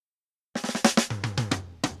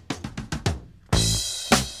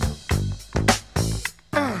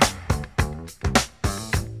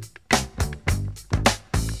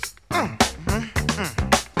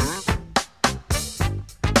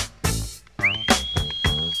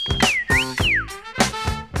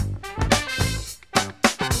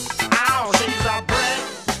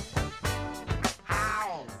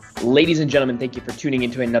Ladies and gentlemen, thank you for tuning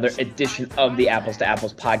into another edition of the Apples to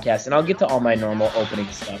Apples podcast, and I'll get to all my normal opening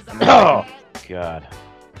stuff. Oh, God.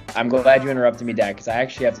 I'm glad you interrupted me, Dad, because I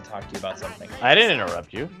actually have to talk to you about something. I didn't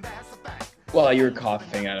interrupt you. Well, you were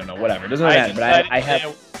coughing. I don't know. Whatever. It doesn't matter. But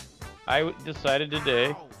I decided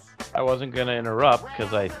today I wasn't going to interrupt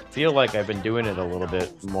because I feel like I've been doing it a little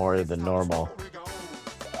bit more than normal.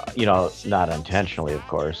 Not intentionally, of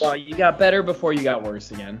course. Well, you got better before you got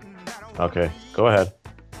worse again. Okay, go ahead.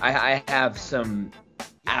 I have some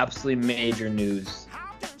absolutely major news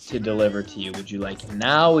to deliver to you. Would you like it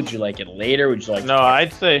now? Would you like it later? Would you like No,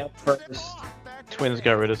 I'd say first? Twins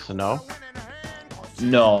got rid of Sano.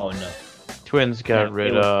 No. Twins got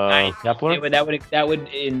rid of Kepler.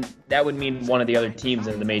 That would mean one of the other teams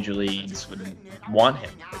in the major leagues would want him.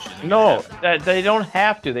 No, they don't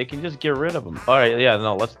have to. They can just get rid of him. All right, yeah,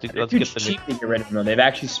 no, let's get the cheap to get rid of him. Though. They've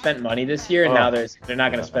actually spent money this year, and now they're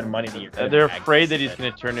not going to spend money to get rid of him. They're afraid that he's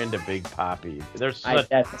going to turn into Big Papi. That's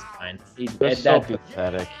fine. They're so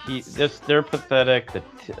pathetic. They're pathetic.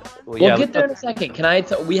 We'll get there in a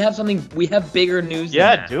second. We have bigger news.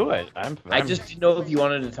 Yeah, than that. do it. I just didn't know if you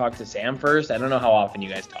wanted to talk to Sam first. I don't know how often you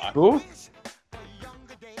guys talk. Who?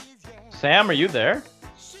 Sam, are you there?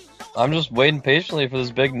 I'm just waiting patiently for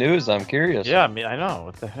this big news. I'm curious. Yeah, I know.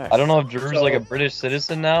 What the heck? I don't know if Drew's like a British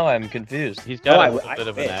citizen now. I'm confused. He's got a little bit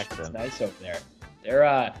of an accent. It's nice over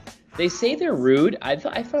there. They say they're rude.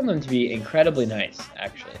 I found them to be incredibly nice,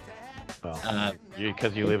 actually. Well,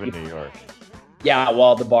 because you live in New York. Yeah,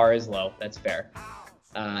 well, the bar is low. That's fair.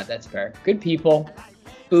 Good people.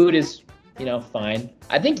 Food is, fine.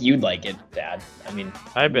 I think you'd like it, Dad. I mean,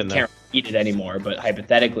 I've been there. Can't eat it anymore, but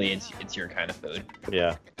hypothetically, it's your kind of food.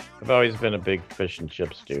 Yeah, I've always been a big fish and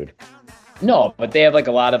chips dude. No, but they have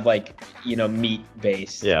a lot of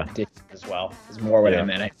meat-based dishes as well. Is more what I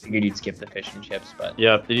meant. I figured you'd skip the fish and chips, but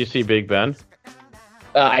yeah. Did you see Big Ben?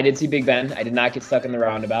 I did see Big Ben. I did not get stuck in the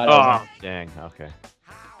roundabout. Oh, dang. Okay.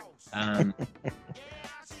 I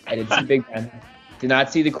did see Big Ben. Did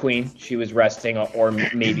not see the Queen. She was resting or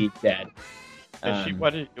maybe dead.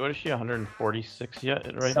 What is she, 146 yet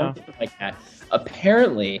right now? Something like that.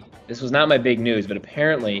 Apparently, this was not my big news, but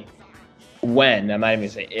apparently when, I'm not even going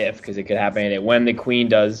to say if, because it could happen any day, when the Queen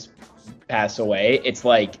does pass away, it's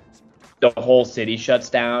like the whole city shuts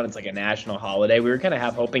down. It's like a national holiday. We were kind of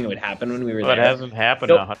half hoping it would happen when we were there. It hasn't happened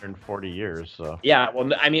in 140 years, so. Yeah, well,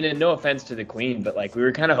 I mean, and no offense to the Queen, but we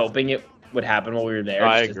were kind of hoping it would happen while we were there.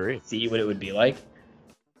 I agree. To see what it would be like.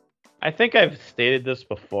 I think I've stated this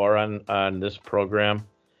before on this program,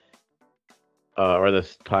 or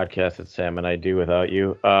this podcast that Sam and I do without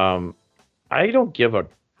you. I don't give a.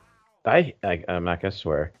 I'm not gonna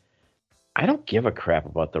swear. I don't give a crap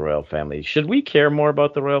about the royal family. Should we care more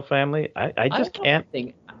about the royal family? I just can't.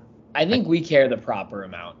 I think we care the proper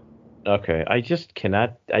amount. Okay, I just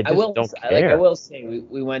cannot. I don't care. I will say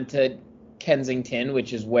we went to Kensington,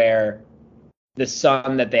 which is where the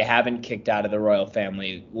son that they haven't kicked out of the royal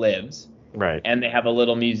family lives. Right. And they have a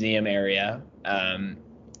little museum area. And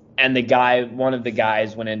one of the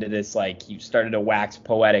guys went into this, he started to wax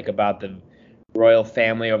poetic about the royal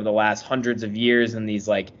family over the last hundreds of years and these,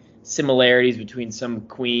 similarities between some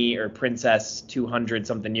queen or princess 200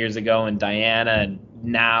 something years ago and Diana and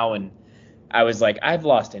now. And I was like, I've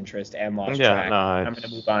lost interest and lost track. No, I'm going to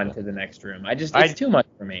move on to the next room. It's too much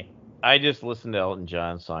for me. I just listen to Elton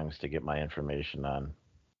John songs to get my information on.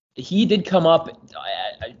 He did come up,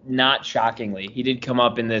 not shockingly,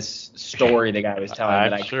 in this story the guy was telling.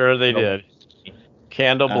 I'm sure they did.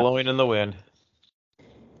 Candle blowing in the wind.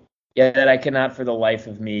 Yeah, that I cannot for the life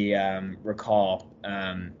of me recall.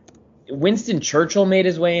 Winston Churchill made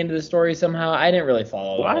his way into the story somehow. I didn't really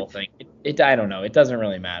follow the whole thing. I don't know. It doesn't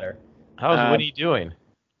really matter. How's Winnie doing?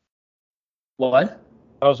 What?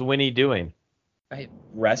 How's Winnie doing?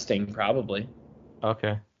 Resting, probably. Okay.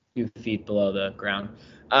 A few feet below the ground.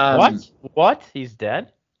 What? He's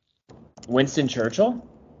dead? Winston Churchill?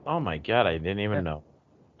 Oh my God, I didn't even know.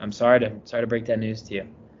 I'm sorry to break that news to you.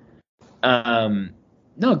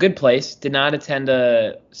 No, good place. Did not attend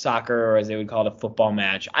a soccer, or as they would call it, a football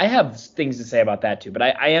match. I have things to say about that too, but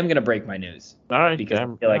I am going to break my news. All right, because I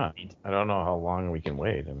feel like I don't know how long we can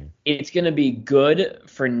wait. I mean, it's going to be good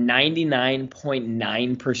for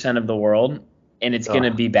 99.9% of the world, and it's going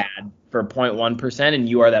to be bad for 0.1%, and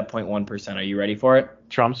you are that 0.1%. Are you ready for it?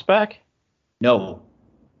 Trump's back? No.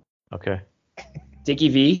 Okay. Dickie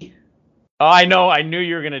V? Oh, I know. I knew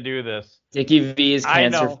you were going to do this. Dickie V is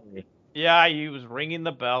cancer-free. Yeah, he was ringing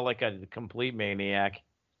the bell like a complete maniac.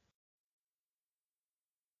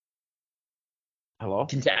 Hello?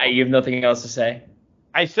 You have nothing else to say?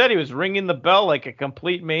 I said he was ringing the bell like a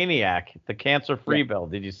complete maniac. The cancer-free bell.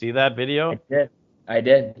 Did you see that video? I did. I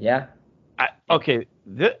did. Yeah. Okay,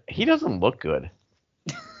 he doesn't look good.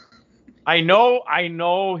 I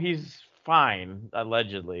know he's fine,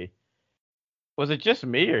 allegedly. Was it just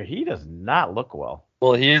me, or he does not look well?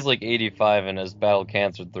 Well, he is like 85 and has battled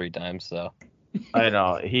cancer 3 times, so I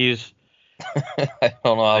know he's. I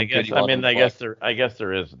don't know how I good guess. you I want him mean, to look. I guess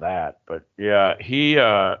there is that, but yeah, he.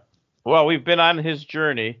 Well, we've been on his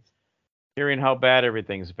journey, hearing how bad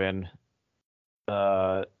everything's been.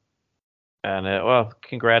 Well,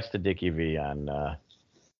 congrats to Dickie V on.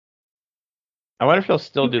 I wonder if he'll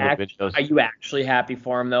still do the videos. Are you actually happy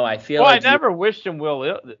for him though? I feel Well, like I never wished him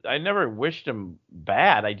I never wished him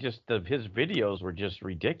bad. His videos were just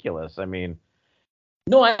ridiculous. I mean,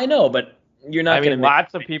 No, I know, but you're not going to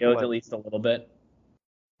lots of people at least a little bit.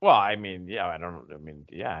 Well, I mean, yeah,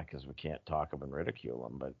 because we can't talk him and ridicule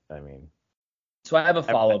him, but I mean. So I have a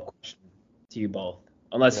follow-up question to you both,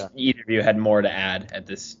 unless either of you had more to add at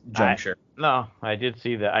this juncture. No, I did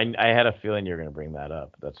see that. I had a feeling you were going to bring that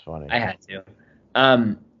up. That's funny. I had to.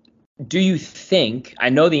 Do you think, I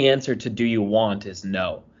know the answer to do you want is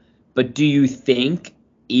no, but do you think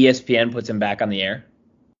ESPN puts him back on the air?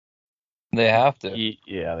 They have to.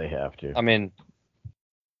 Yeah, they have to. I mean,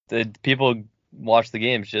 the people watch the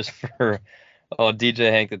games just for, DJ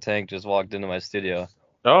Hank the Tank just walked into my studio.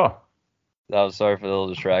 Oh. I was sorry for the little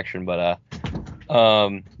distraction, but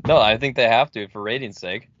no, I think they have to for ratings'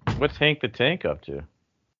 sake. What's Hank the Tank up to?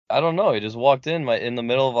 I don't know. He just walked in the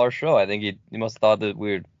middle of our show. I think he must have thought that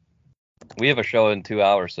we have a show in 2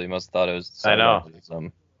 hours, so he must have thought it was. I know.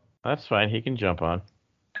 That's fine. He can jump on.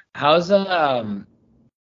 How's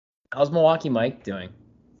Milwaukee Mike doing?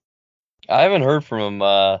 I haven't heard from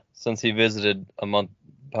him since he visited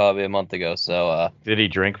probably a month ago. So did he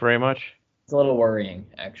drink very much? It's a little worrying,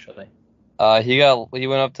 actually. He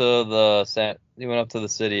went up to the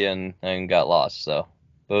city and got lost. So,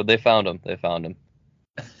 but they found him.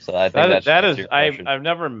 So I think that is. I've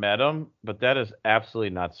never met him, but that is absolutely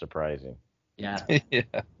not surprising. Yeah. Yeah.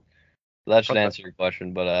 That should answer your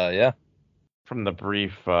question, but yeah. From the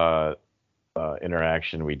brief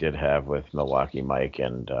interaction we did have with Milwaukee Mike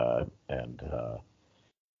and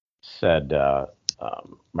said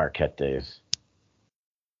Marquette days.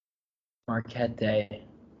 Marquette Day.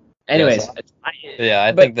 Anyways,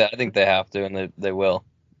 I think they have to, and they will.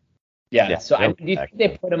 Yeah. So do you think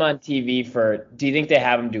they put him on TV do you think they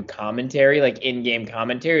have him do commentary, like in-game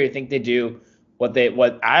commentary, or do you think they do what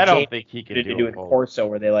I don't think he could do in Corso,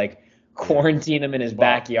 where they like quarantine him in his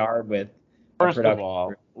backyard with. First of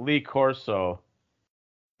all, Lee Corso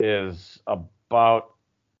is about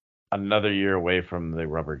another year away from the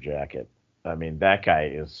rubber jacket. I mean, that guy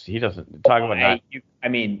he doesn't talk about not. I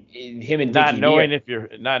mean, him and not Dickie knowing V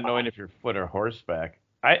if you're foot or horseback.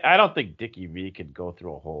 I don't think Dickie V could go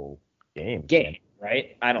through a whole game,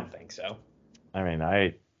 right? I don't think so. I mean,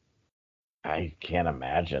 I can't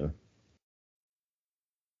imagine.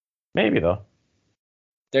 Maybe though.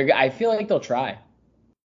 I feel like they'll try.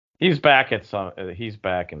 He's back in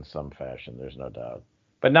some fashion. There's no doubt.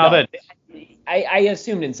 But now that I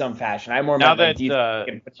assumed in some fashion, I more now meant that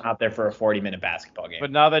like put him out there for a 40-minute basketball game.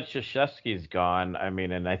 But now that Krzyzewski's gone, I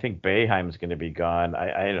mean, and I think Boeheim's going to be gone.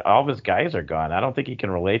 All of his guys are gone. I don't think he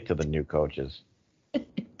can relate to the new coaches.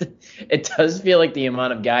 It does feel like the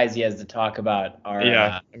amount of guys he has to talk about are.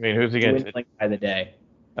 Yeah, I mean, who's he going to? By the day.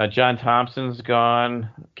 John Thompson's gone.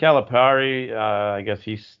 Calipari, I guess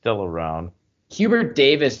he's still around. Hubert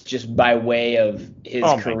Davis, just by way of his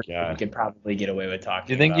career, God. could probably get away with talking.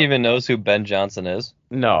 Do you think he even knows who Ben Johnson is?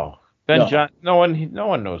 No. No one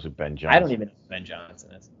knows who Ben Johnson is. I don't even know who Ben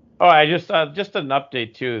Johnson is. Oh, I just an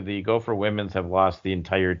update too. The Gopher Women's have lost the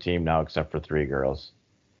entire team now except for 3 girls.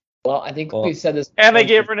 Well, I think we said this. And they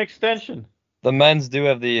gave her an extension. The men's do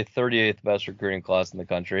have the 38th best recruiting class in the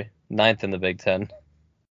country, 9th in the Big Ten.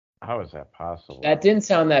 How is that possible? That didn't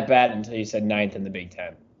sound that bad until you said 9th in the Big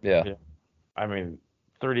Ten. Yeah. I mean,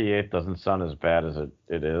 38 doesn't sound as bad as it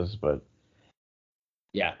is, but.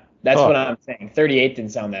 Yeah, that's what I'm saying. 38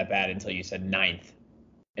 didn't sound that bad until you said 9th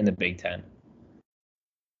in the Big Ten.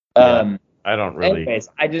 I don't really. Anyways,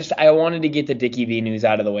 I wanted to get the Dickie V news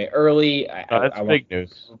out of the way early. That's big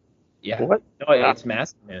news. Yeah. What? No, it's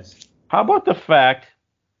massive news. How about the fact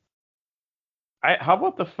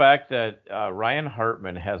that Ryan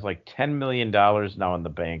Hartman has like $10 million now in the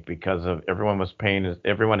bank because of everyone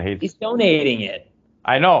hates. He's donating it.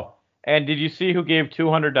 I know. And did you see who gave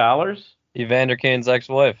 $200? Evander Kane's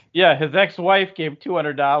ex-wife. Yeah, his ex-wife gave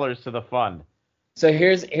 $200 to the fund. So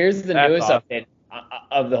here's the newest update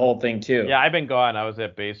of the whole thing too. Yeah, I've been gone. I was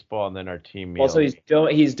at baseball and then our team meal. Also, he's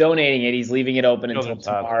donating it. He's leaving it open until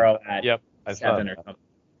tomorrow at 7 or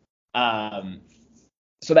something.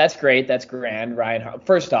 So that's great. That's grand.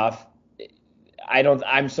 First off,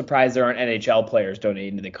 I'm surprised there aren't NHL players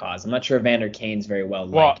donating to the cause. I'm not sure Vander Kane's very well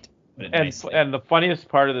liked. And the funniest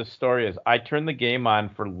part of this story is I turned the game on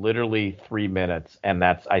for literally 3 minutes, and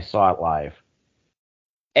I saw it live.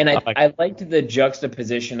 And I liked the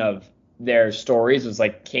juxtaposition of their stories. It was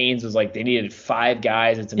like Kane's was like they needed 5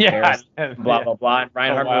 guys. It's embarrassing. Blah blah blah. And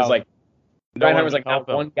Reinhart was like, not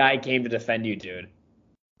one guy came to defend you, dude.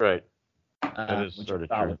 Right. That is sort of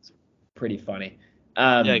true. Pretty funny.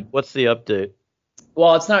 What's the update?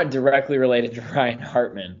 Well, it's not directly related to Ryan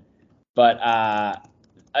Hartman, but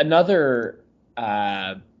another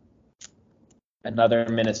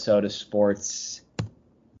Minnesota sports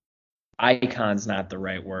icon's not the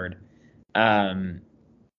right word. I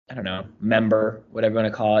don't know, member, whatever you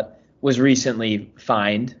want to call it, was recently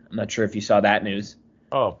fined. I'm not sure if you saw that news.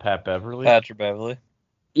 Oh, Patrick Beverly.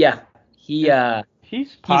 Yeah, he's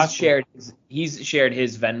shared his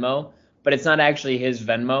Venmo, but it's not actually his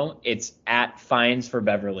Venmo. It's at Fines for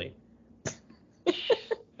Beverly.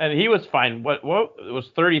 And he was fined. What? It was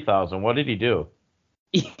 $30,000. What did he do?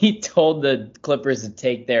 He told the Clippers to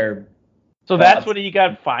take their. So that's what he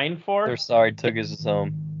got fined for? They're sorry, took his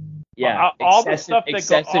home. Yeah, all the stuff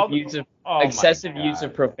excessive use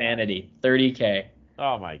of profanity. $30K.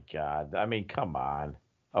 Oh my God! I mean, come on.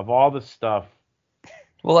 Of all the stuff.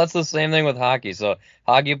 Well, that's the same thing with hockey. So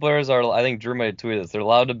hockey players are, I think Drew might have tweeted this, they're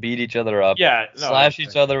allowed to beat each other up, slash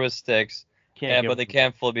each other with sticks, but they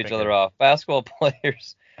can't flip each other off. Basketball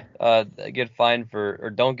players get fined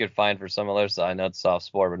don't get fined for some other side. I know it's soft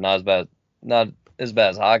sport, but not as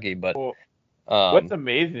bad as hockey. But what's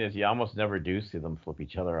amazing is you almost never do see them flip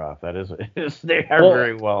each other off. That is, they are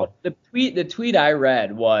very well. The tweet I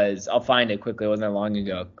read was, I'll find it quickly. It wasn't that long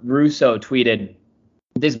ago. Russo tweeted,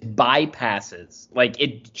 "This bypasses, like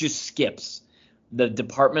it just skips the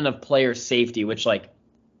Department of Player Safety," which, like,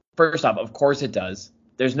 first off, of course it does.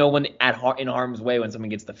 There's no one in harm's way when someone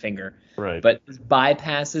gets the finger. Right. But this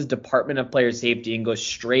bypasses Department of Player Safety and goes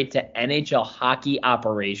straight to NHL hockey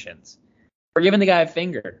operations. We're giving the guy a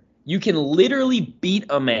finger. You can literally beat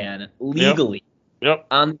a man legally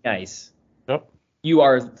on the ice. Yep. You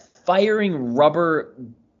are firing rubber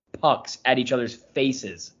pucks at each other's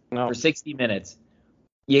faces for 60 minutes.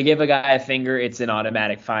 You give a guy a finger, it's an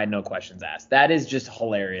automatic fine, no questions asked. That is just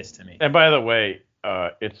hilarious to me. And by the way,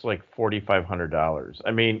 it's like $4,500.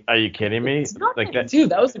 I mean, are you kidding me? It's nothing, like that,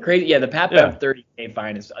 dude. That was the crazy. Yeah, the Pat Bev $30K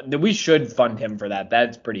fine is. We should fund him for that.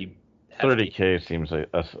 That's pretty hefty. $30K seems like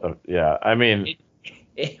yeah. I mean,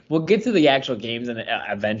 we'll get to the actual games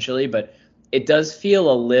eventually, but it does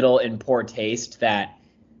feel a little in poor taste that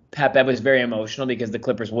Pat Bev was very emotional because the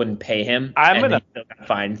Clippers wouldn't pay him. He still got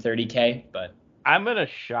fined $30K, but. I'm gonna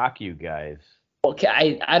shock you guys.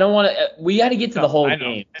 Okay, I don't want to. We got to get to the whole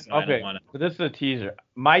game. So okay, this is a teaser.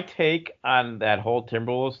 My take on that whole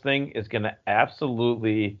Timberwolves thing is gonna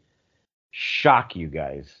absolutely shock you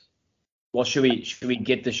guys. Well, should we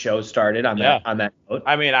get the show started on that note?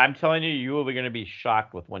 I mean, I'm telling you, you will be gonna be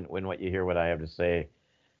shocked with when what you hear what I have to say,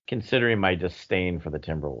 considering my disdain for the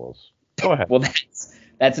Timberwolves. Go ahead. Well,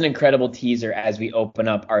 that's an incredible teaser as we open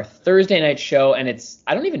up our Thursday night show, and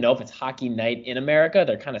I don't even know if it's hockey night in America.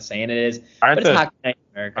 They're kind of saying it is, but it's hockey night in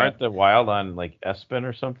America. Aren't the Wild on like ESPN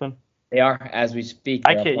or something? They are as we speak.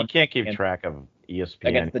 You can't keep track of ESPN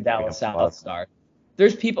against the Dallas South Star.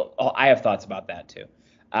 There's people. Oh, I have thoughts about that too.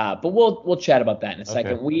 But we'll chat about that in a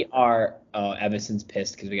second. Okay. We are Evanson's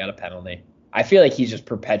pissed because we got a penalty. I feel like he's just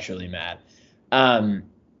perpetually mad.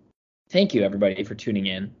 Thank you everybody for tuning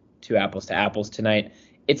in to Apples to Apples tonight.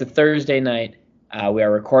 It's a Thursday night. We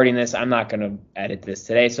are recording this. I'm not going to edit this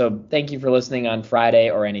today, so thank you for listening on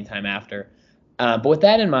Friday or anytime after. But with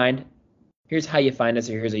that in mind, here's how you find us,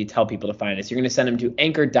 or here's how you tell people to find us. You're going to send them to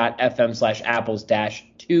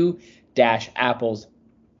anchor.fm/apples-2-apples.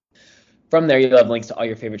 From there, you'll have links to all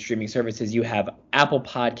your favorite streaming services. You have Apple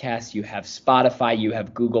Podcasts, you have Spotify, you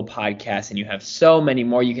have Google Podcasts, and you have so many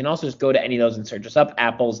more. You can also just go to any of those and search us up,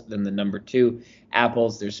 Apples, then the number 2,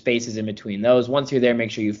 Apples. There's spaces in between those. Once you're there, make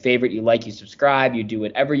sure you favorite, you like, you subscribe, you do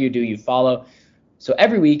whatever you do, you follow. So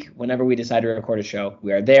every week, whenever we decide to record a show,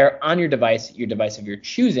 we are there on your device of your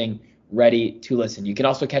choosing, ready to listen. You can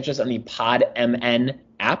also catch us on the PodMN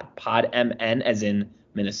app, PodMN as in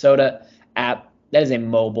Minnesota app. That is a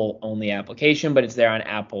mobile-only application, but it's there on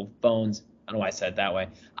Apple phones. I don't know why I said it that way.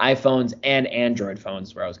 iPhones and Android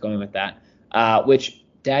phones, where I was going with that. Which,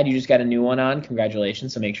 Dad, you just got a new one on.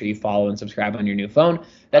 Congratulations. So make sure you follow and subscribe on your new phone.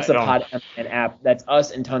 That's the PodMN app. That's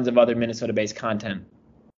us and tons of other Minnesota-based content.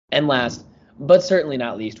 And last, but certainly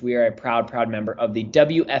not least, we are a proud member of the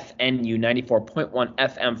WFNU 94.1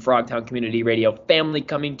 FM Frogtown Community Radio family,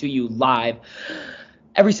 coming to you live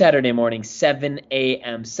every Saturday morning, 7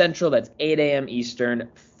 a.m. Central. That's 8 a.m. Eastern,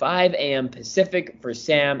 5 a.m. Pacific for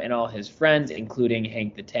Sam and all his friends, including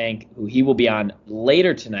Hank the Tank, who he will be on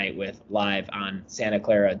later tonight with live on Santa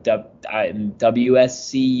Clara WSCU.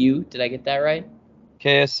 Did I get that right?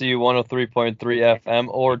 KSCU 103.3 FM,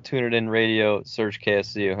 or tune it in radio, search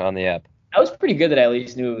KSCU on the app. That was pretty good that I at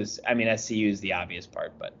least knew it was, SCU is the obvious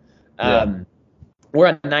part, but we're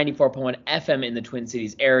on 94.1 FM in the Twin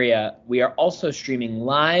Cities area. We are also streaming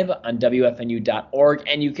live on WFNU.org,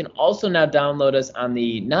 and you can also now download us on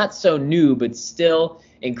the not so new but still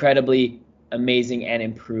incredibly amazing and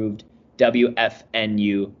improved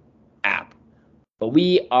WFNU app. But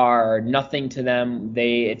we are nothing to them.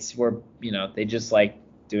 They just like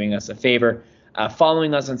doing us a favor.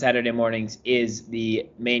 Following us on Saturday mornings is the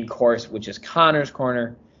main course, which is Connor's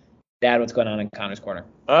Corner. Dad, what's going on in Connor's Corner?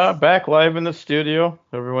 Back live in the studio,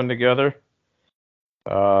 everyone together.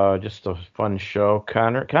 Just a fun show.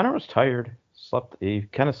 Connor was tired. He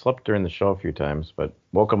kind of slept during the show a few times, but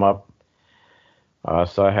woke him up.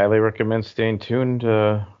 So I highly recommend staying tuned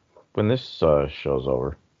when this show's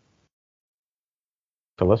over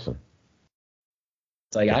to listen.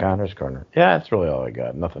 That's all I got? Connor's Corner. Yeah, that's really all I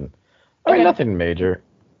got. Nothing. I mean, nothing major.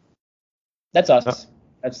 That's us.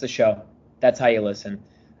 That's the show. That's how you listen.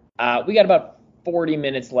 We got about 40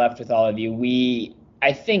 minutes left with all of you. We,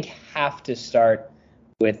 I think, have to start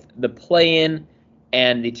with the play-in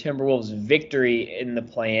and the Timberwolves' victory in the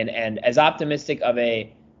play-in. And as optimistic of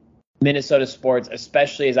a Minnesota sports,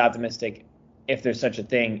 especially as optimistic, if there's such a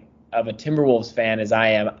thing, of a Timberwolves fan as I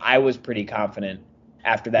am, I was pretty confident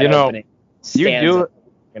after that opening. Going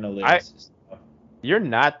to lose. You're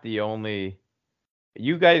not the only.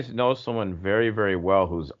 You guys know someone very, very well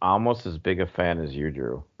who's almost as big a fan as you,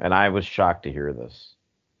 Drew. And I was shocked to hear this.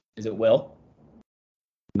 Is it Will?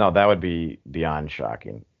 No, that would be beyond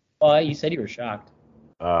shocking. Well, you said you were shocked.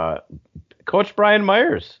 Coach Brian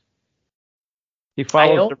Myers. He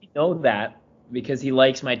follows. I only know that because he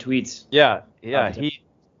likes my tweets. Yeah. He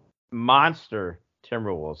monster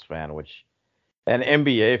Timberwolves fan, an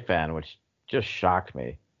NBA fan, which just shocked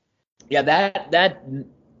me. Yeah, that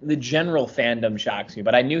the general fandom shocks me,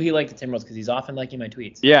 but I knew he liked the Timberwolves because he's often liking my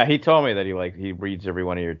tweets. Yeah, he told me that he reads every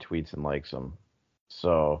one of your tweets and likes them.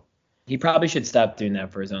 So he probably should stop doing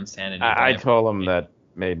that for his own sanity. I told him that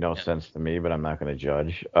made no sense to me, but I'm not going to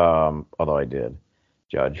judge. Although I did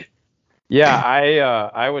judge. Yeah,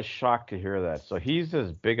 I was shocked to hear that. So he's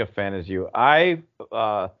as big a fan as you. I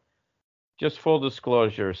just full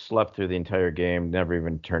disclosure, slept through the entire game, never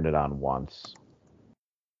even turned it on once.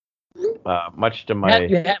 Much to my.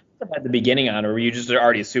 You had at the beginning on, or were you just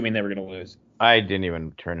already assuming they were going to lose? I didn't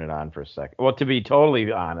even turn it on for a second. Well, to be totally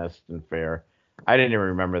honest and fair, I didn't even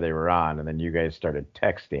remember they were on, and then you guys started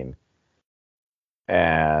texting,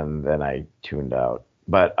 and then I tuned out.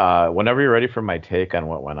 But whenever you're ready for my take on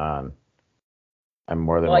what went on, I'm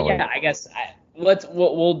more than willing. Yeah, I guess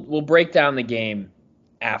we'll break down the game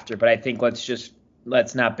after, but I think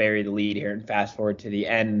let's not bury the lead here and fast forward to the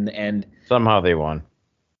end. And somehow they won.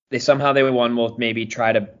 They won. We'll maybe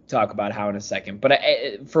try to talk about how in a second. But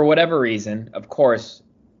for whatever reason, of course,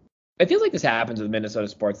 it feels like this happens with Minnesota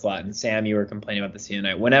sports a lot. And Sam, you were complaining about this the other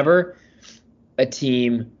night. Whenever a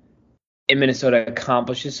team in Minnesota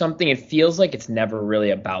accomplishes something, it feels like it's never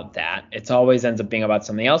really about that. It always ends up being about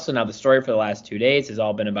something else. So now the story for the last 2 days has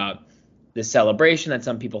all been about the celebration that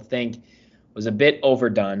some people think was a bit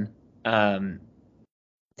overdone. Dad,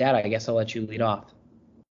 I guess I'll let you lead off.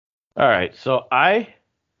 All right. So I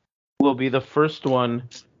will be the first one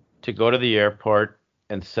to go to the airport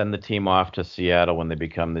and send the team off to Seattle when they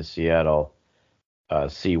become the Seattle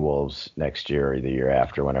Seawolves next year or the year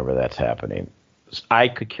after, whenever that's happening. I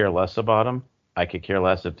could care less about them. I could care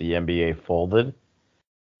less if the NBA folded.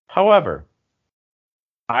 However,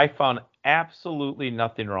 I found absolutely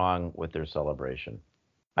nothing wrong with their celebration.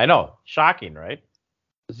 I know, shocking, right?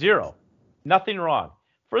 Zero. Nothing wrong.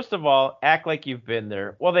 First of all, act like you've been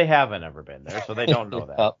there. Well, they haven't ever been there, so they don't know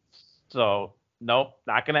that. So, nope,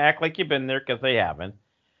 not going to act like you've been there because they haven't.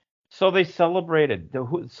 So they celebrated.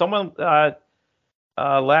 Someone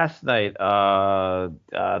last night,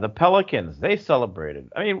 the Pelicans, they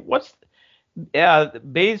celebrated. I mean,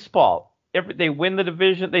 baseball? If they win the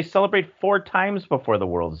division, they celebrate 4 times before the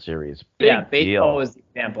World Series. Baseball deal. Was the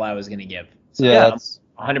example I was going to give. So that's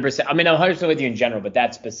 100%. I mean, I'm 100% with you in general, but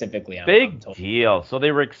that's specifically on big deal. So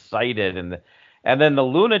they were excited, and then the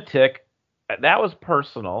lunatic, that was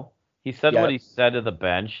personal. He said what he said to the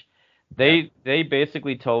bench. They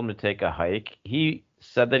basically told him to take a hike. He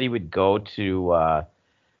said that he would go to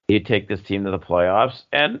he'd take this team to the playoffs,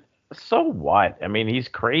 and so what? I mean, he's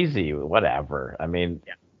crazy. Whatever. I mean,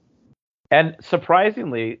 And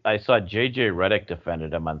surprisingly, I saw JJ Redick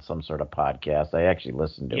defended him on some sort of podcast. I actually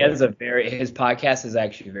listened to it. His podcast is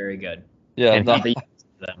actually very good. Yeah, not them,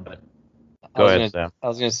 but go ahead, Sam. I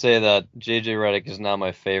was gonna say that JJ Redick is now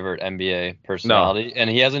my favorite NBA personality, and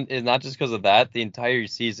he hasn't. It's not just because of that. The entire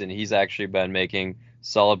season, he's actually been making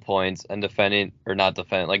solid points and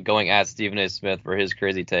going at Stephen A. Smith for his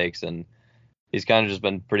crazy takes, and he's kind of just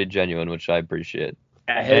been pretty genuine, which I appreciate.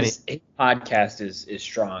 His podcast is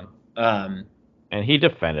strong. And he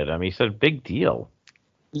defended him. He said, "Big deal."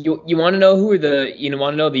 You want to know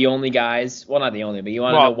the only guys? Well, not the only, but you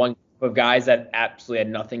want to know one group of guys that absolutely had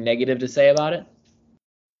nothing negative to say about it?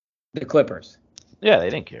 The Clippers. Yeah, they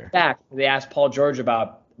didn't care. In fact, they asked Paul George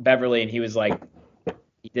about Beverly, and he was like,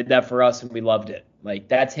 "He did that for us, and we loved it." Like,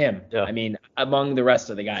 that's him. Yeah. I mean, among the rest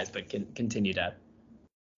of the guys, but continue that.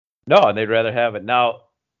 No, they'd rather have it now.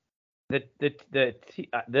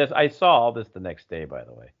 I saw all this the next day, by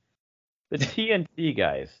the way. The TNT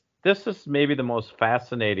guys. This is maybe the most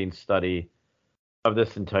fascinating study of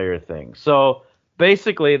this entire thing. So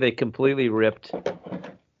basically, they completely ripped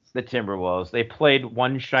the Timberwolves. They played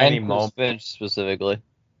one shiny moment. Finch specifically.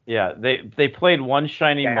 Yeah, they played one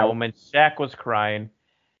shiny moment. Shaq was crying.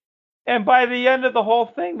 And by the end of the whole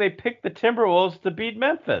thing, they picked the Timberwolves to beat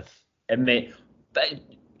Memphis. And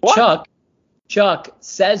Chuck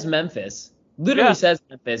says Memphis, says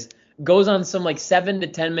Memphis, goes on some like 7 to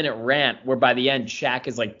 10 minute rant where by the end Shaq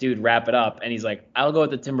is like, "Dude, wrap it up," and he's like, "I'll go with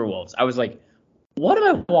the Timberwolves." I was like, what am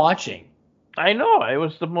I watching? I know, it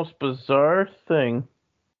was the most bizarre thing.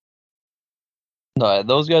 No,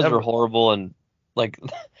 those guys were horrible, and like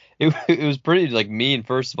it was pretty like mean.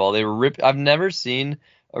 First of all, they were ripped. I've never seen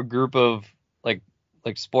a group of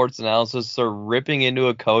like sports analysis start ripping into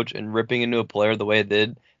a coach and ripping into a player the way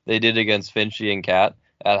they did against Finchie and Cat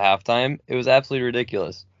at halftime. It was absolutely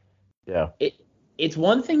ridiculous. Yeah. It's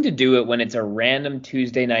one thing to do it when it's a random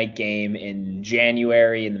Tuesday night game in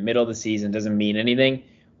January in the middle of the season, doesn't mean anything.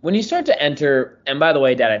 When you start to enter, and by the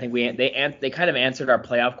way, Dad, I think they kind of answered our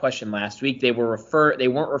playoff question last week. They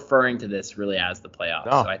weren't referring to this really as the playoffs.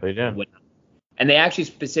 No, so they didn't. And they actually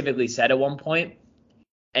specifically said at one point,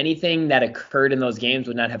 anything that occurred in those games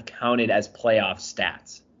would not have counted as playoff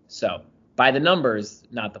stats. So by the numbers,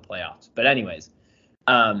 not the playoffs. But anyways,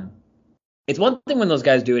 it's one thing when those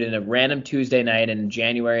guys do it in a random Tuesday night in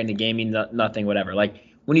January in the gaming nothing, whatever. Like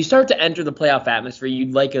when you start to enter the playoff atmosphere,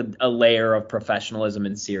 you'd like a layer of professionalism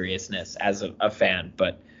and seriousness as a fan.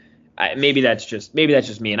 But maybe that's just me.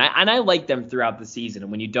 And I like them throughout the season.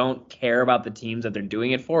 And when you don't care about the teams that they're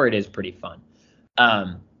doing it for, it is pretty fun.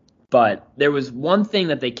 But there was one thing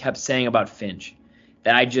that they kept saying about Finch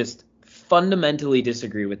that I just fundamentally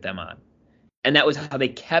disagree with them on. And that was how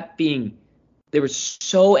they were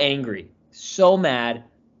so angry, so mad,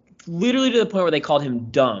 literally to the point where they called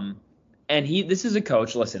him dumb. And this is a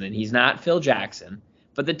coach, listen, and he's not Phil Jackson,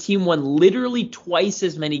 but the team won literally twice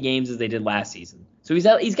as many games as they did last season. So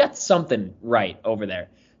he's got something right over there.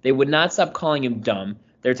 They would not stop calling him dumb.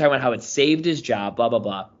 They're talking about how it saved his job, blah, blah,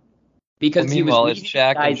 blah. Because it's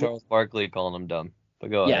Shaq and Charles Barkley calling him dumb.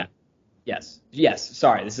 But go ahead. Yes.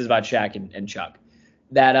 Sorry, this is about Shaq and Chuck.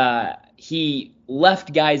 That he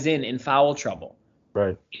left guys in foul trouble.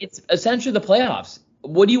 Right. It's essentially the playoffs.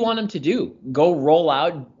 What do you want him to do? Go roll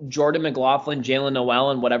out Jordan McLaughlin, Jalen Noel,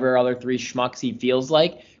 and whatever other three schmucks he feels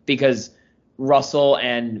like because Russell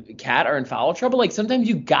and Cat are in foul trouble? Like sometimes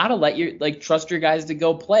you gotta trust your guys to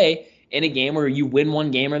go play in a game where you win one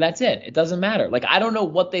game or that's it. It doesn't matter. Like I don't know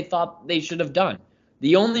what they thought they should have done.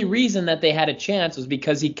 The only reason that they had a chance was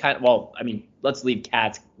because let's leave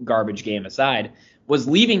Cat's garbage game aside, was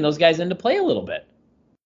leaving those guys into play a little bit.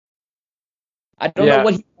 I don't know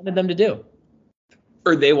what he wanted them to do.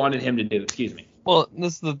 Or they wanted him to do, excuse me. Well,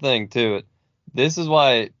 this is the thing, too. This is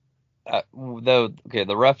why, the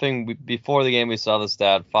reffing, before the game we saw the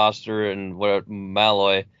stat, Foster and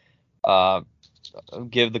Malloy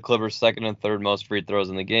give the Clippers second and third most free throws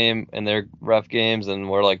in the game in their ref games, and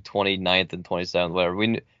we're like 29th and 27th, whatever.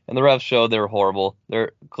 And the refs showed they were horrible.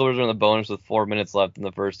 Their Clippers are in the bonus with 4 minutes left in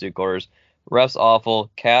the first two quarters. Refs awful.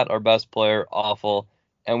 Cat, our best player, awful.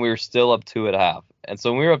 And we were still up 2 at half. And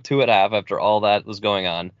so when we were up 2 at half after all that was going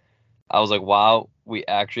on, I was like, wow, we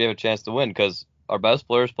actually have a chance to win because our best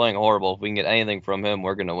player is playing horrible. If we can get anything from him,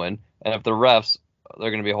 we're going to win. And if the refs,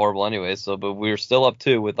 they're going to be horrible anyway. But we were still up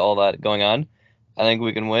 2 with all that going on. I think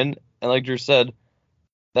we can win. And like Drew said,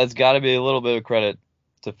 that's got to be a little bit of credit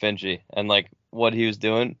to Finchie and like what he was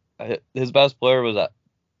doing. His best player was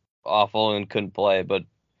awful and couldn't play, we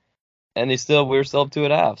were still up 2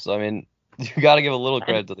 at half. So I mean, you got to give a little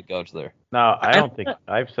credit to the coach there. No, I don't think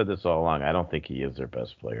I've said this all along. I don't think he is their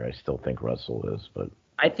best player. I still think Russell is, but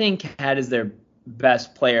I think Cat is their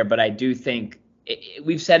best player, but I do think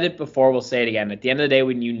we've said it before. We'll say it again. At the end of the day,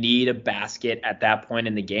 when you need a basket at that point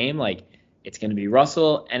in the game, like it's going to be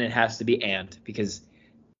Russell and it has to be Ant, because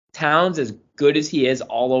Towns, as good as he is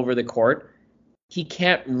all over the court, he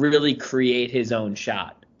can't really create his own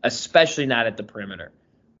shot, especially not at the perimeter.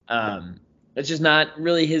 It's just not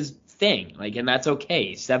really his thing. Like, and that's okay.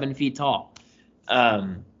 He's 7 feet tall.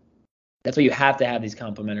 That's why you have to have these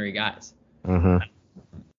complementary guys. Mm-hmm.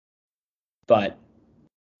 But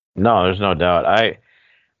no, there's no doubt.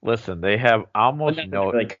 Listen. They have almost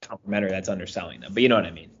no really complementary. That's underselling them, but you know what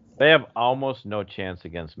I mean. They have almost no chance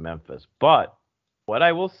against Memphis. But what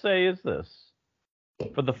I will say is this: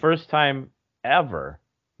 for the first time ever,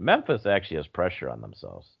 Memphis actually has pressure on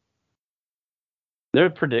themselves.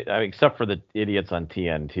 They're except for the idiots on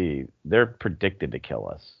TNT, they're predicted to kill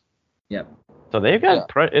us. Yep. So they've got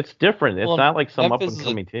it's different. It's not like some up and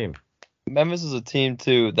coming team. Memphis is a team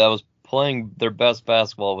too that was playing their best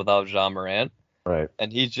basketball without Ja Morant. Right.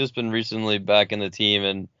 And he's just been recently back in the team,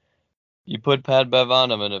 and you put Pat Bev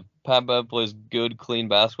on him, and if Pat Bev plays good, clean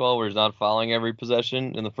basketball where he's not fouling every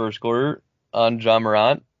possession in the first quarter on Ja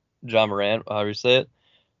Morant, however you say it,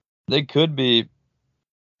 it could be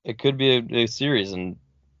a series, and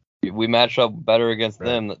we match up better against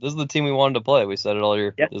them. This is the team we wanted to play. We said it all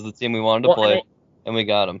year. Yep. This is the team we wanted to play, and we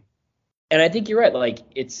got them. And I think you're right. Like,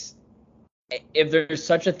 if there's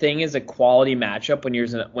such a thing as a quality matchup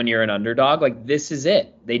when you're an underdog, like this is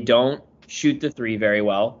it. They don't shoot the three very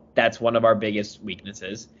well. That's one of our biggest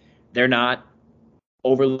weaknesses. They're not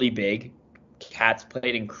overly big. Cats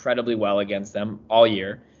played incredibly well against them all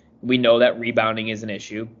year. We know that rebounding is an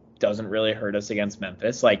issue. Doesn't really hurt us against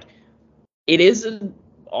Memphis. Like, it is,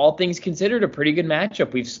 all things considered, a pretty good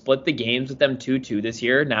matchup. We've split the games with them 2-2 this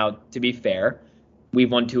year. Now, to be fair,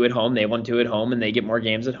 we've won 2 at home, they won 2 at home, and they get more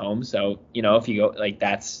games at home. So, if you go, like,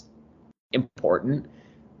 that's important.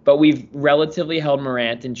 But we've relatively held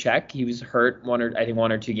Morant in check. He was hurt one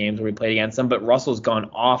or two games where we played against them, but Russell's gone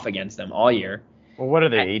off against them all year. Well, what are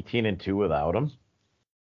they, 18-2 without him?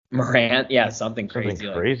 Morant, yeah, something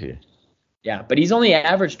crazy. Crazy. Yeah, but he's only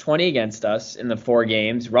averaged 20 against us in the 4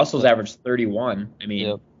 games. Russell's averaged 31. I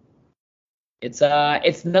mean, it's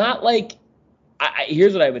not like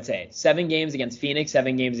here's what I would say. 7 games against Phoenix,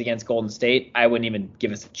 7 games against Golden State, I wouldn't even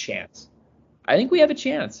give us a chance. I think we have a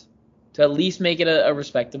chance to at least make it a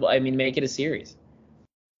respectable, make it a series.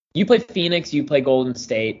 You play Phoenix, you play Golden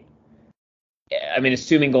State.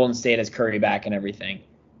 Assuming Golden State has Curry back and everything,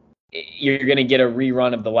 you're going to get a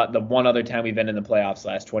rerun of the one other time we've been in the playoffs the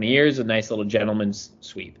last 20 years, a nice little gentleman's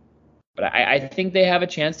sweep. But I think they have a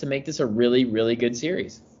chance to make this a really, really good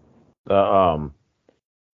series. The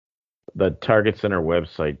Target Center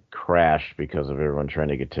website crashed because of everyone trying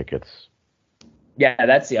to get tickets. Yeah,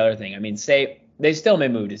 that's the other thing. They still may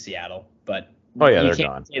move to Seattle, but they're can't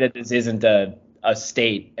gone. Say that this isn't a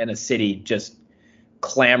state and a city just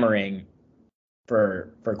clamoring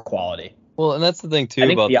for quality. Well, and that's the thing too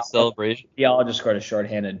about the celebration. Fiala just scored a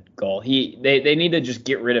shorthanded goal. They need to just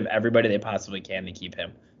get rid of everybody they possibly can to keep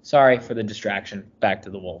him. Sorry for the distraction. Back to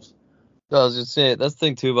the Wolves. I was just saying, that's the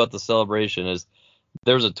thing too about the celebration is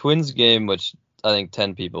there was a Twins game which I think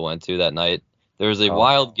 10 people went to that night. There was a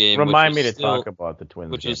Wild game. Remind me to talk about the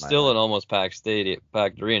Twins, which is still an almost packed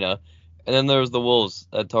arena, and then there was the Wolves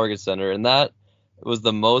at Target Center, and that was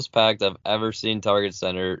the most packed I've ever seen Target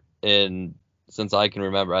Center since I can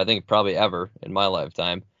remember. I think probably ever in my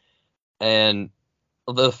lifetime. And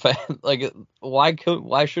the why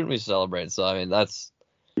shouldn't we celebrate? So that's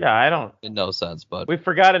I don't in no sense. But we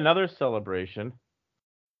forgot another celebration.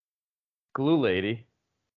 Glue Lady.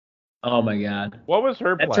 Oh my God! What was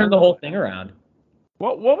her plan? That turned the whole thing around.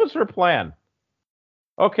 What was her plan?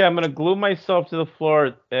 Okay, I'm gonna glue myself to the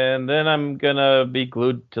floor, and then I'm gonna be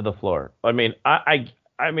glued to the floor. I mean,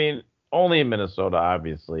 only in Minnesota,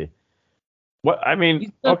 obviously. What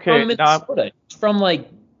He's not from Minnesota. He's from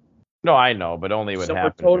No, I know, but only what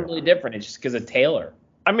happened. So we're totally different. It's just because of Taylor.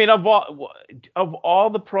 Of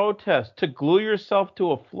all the protests, to glue yourself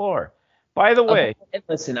to a floor. By the way,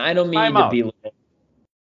 listen, I don't mean to be.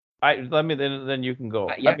 Then you can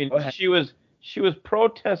go. She was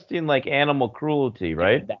protesting like animal cruelty,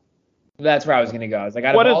 right? That's where I was going to go. I was like,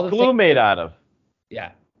 what is glue made out of?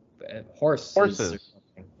 Yeah, horses.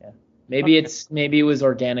 Yeah. Maybe it was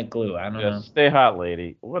organic glue. I don't know. Stay hot,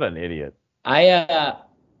 lady. What an idiot. That's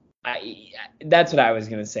what I was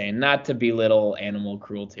going to say. Not to belittle animal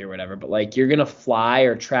cruelty or whatever, but you're going to fly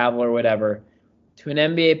or travel or whatever to an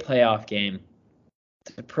NBA playoff game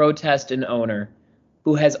to protest an owner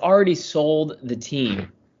who has already sold the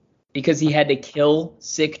team because he had to kill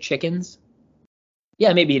sick chickens.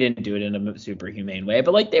 Yeah, maybe he didn't do it in a super humane way,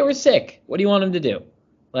 but like they were sick. What do you want him to do?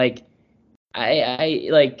 Like,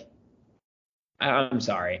 I'm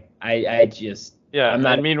sorry. I just I'm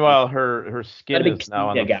not. And meanwhile, her skin is now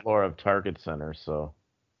on the floor of Target Center. So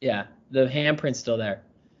yeah, the handprint's still there.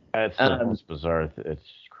 It's the most bizarre. It's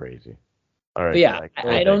crazy. All right. But yeah,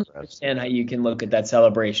 I don't understand how you can look at that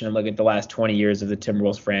celebration and look at the last 20 years of the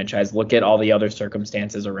Timberwolves franchise. Look at all the other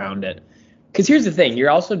circumstances around it. Because here's the thing: you're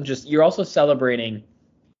also celebrating.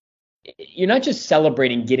 You're not just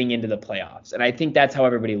celebrating getting into the playoffs, and I think that's how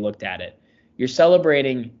everybody looked at it. You're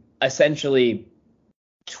celebrating essentially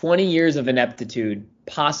 20 years of ineptitude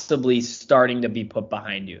possibly starting to be put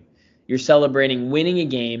behind you. You're celebrating winning a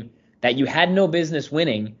game that you had no business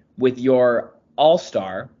winning with your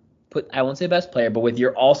all-star, I won't say best player, but with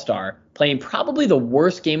your all-star playing probably the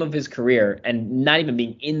worst game of his career and not even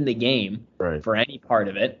being in the game for any part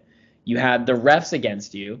of it. You had the refs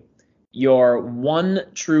against you. Your one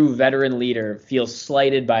true veteran leader feels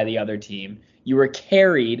slighted by the other team. You were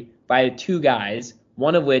carried by two guys,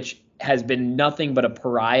 one of which has been nothing but a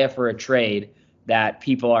pariah for a trade that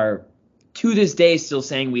people are to this day still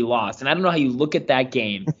saying we lost. And I don't know how you look at that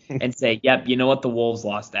game and say, yep, you know what? The Wolves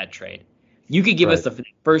lost that trade. You could give us the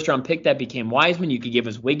first round pick that became Wiseman. You could give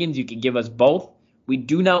us Wiggins. You could give us both. We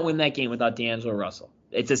do not win that game without D'Angelo Russell.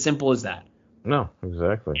 It's as simple as that. No,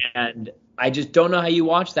 exactly. And I just don't know how you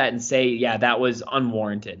watch that and say, yeah, that was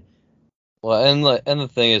unwarranted. Well, and the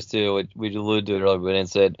thing is too, we alluded to it earlier, but it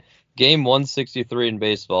said game 163 in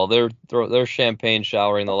baseball, they're champagne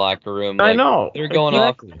showering the locker room. Like, I know they're going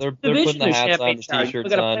off. They're putting the hats on, the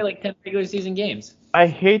t-shirts on. Play like 10 regular season games. I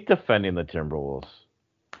hate defending the Timberwolves,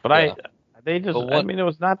 but it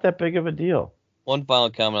was not that big of a deal. One final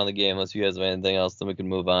comment on the game, unless you guys have anything else, then we can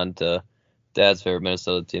move on to Dad's favorite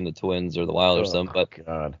Minnesota team, the Twins or the Wild or something.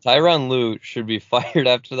 But Tyronn Lue should be fired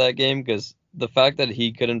after that game because the fact that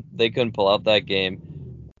they couldn't pull out that game.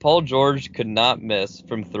 Paul George could not miss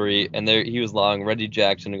from three, and he was allowing Reggie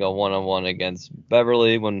Jackson to go one-on-one against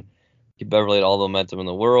Beverly when Beverly had all the momentum in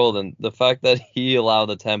the world. And the fact that he allowed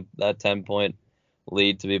that 10-point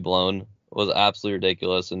lead to be blown was absolutely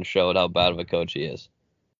ridiculous and showed how bad of a coach he is.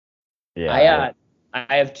 Yeah.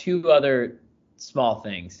 I have two other small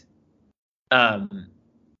things.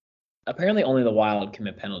 Apparently only the Wild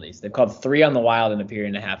commit penalties. They've called 3 on the Wild in a period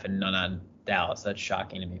and a half and none on Dallas. That's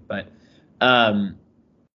shocking to me. But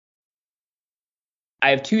I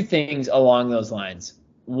have two things along those lines.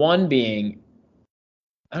 One being,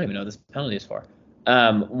 I don't even know what this penalty is for.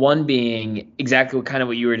 One being exactly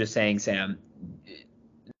what you were just saying, Sam,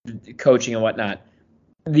 coaching and whatnot.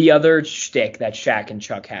 The other shtick that Shaq and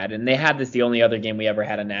Chuck had, and they had this the only other game we ever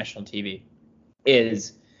had on national TV,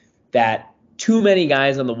 is that too many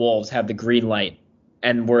guys on the Wolves have the green light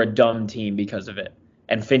and we're a dumb team because of it.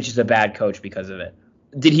 And Finch is a bad coach because of it.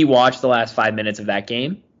 Did he watch the last 5 minutes of that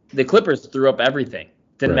game? The Clippers threw up everything.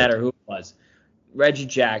 Didn't matter who it was. Reggie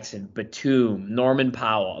Jackson, Batum, Norman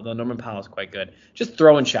Powell, although Norman Powell's quite good. Just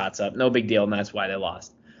throwing shots up. No big deal, and that's why they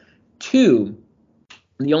lost. Two,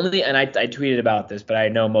 and I tweeted about this, but I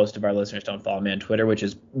know most of our listeners don't follow me on Twitter, which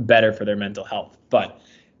is better for their mental health. But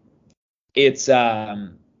it's I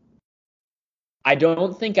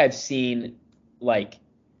don't think I've seen,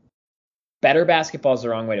 better basketball is the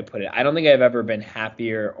wrong way to put it. I don't think I've ever been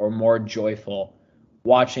happier or more joyful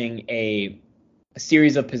watching a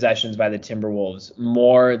series of possessions by the Timberwolves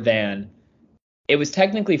more than it was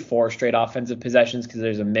technically 4 straight offensive possessions because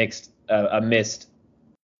there's a missed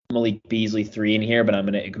Malik Beasley 3 in here, but I'm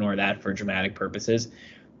going to ignore that for dramatic purposes.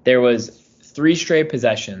 There was 3 straight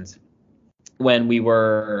possessions when we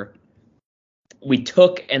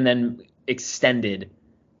took and then extended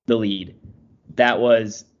the lead. That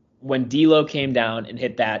was when D'Lo came down and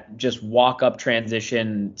hit that just walk-up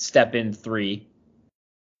transition, step-in 3.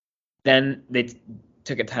 Then they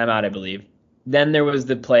took a timeout, I believe. Then there was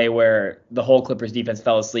the play where the whole Clippers defense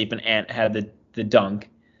fell asleep and Ant had the dunk.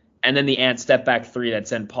 And then the Ant step-back 3 that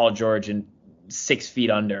sent Paul George in 6 feet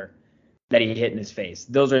under that he hit in his face.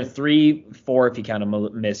 Those are 4 if you count a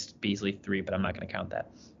missed Beasley 3, but I'm not going to count that.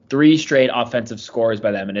 3 straight offensive scores by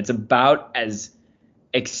them, and it's about as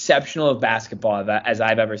exceptional of basketball as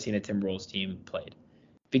I've ever seen a Timberwolves team played.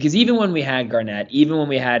 Because even when we had Garnett, even when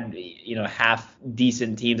we had half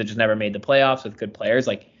decent teams that just never made the playoffs with good players,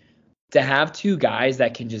 to have 2 guys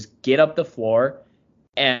that can just get up the floor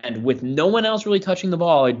and with no one else really touching the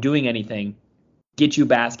ball or doing anything, get you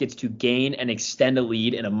baskets to gain and extend a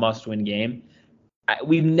lead in a must-win game.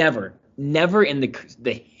 We've never in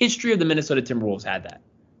the history of the Minnesota Timberwolves had that.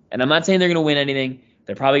 And I'm not saying they're going to win anything.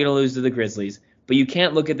 They're probably going to lose to the Grizzlies. But you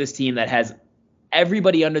can't look at this team that has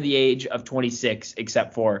everybody under the age of 26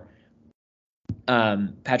 except for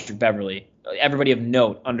Patrick Beverley, everybody of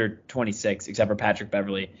note under 26 except for Patrick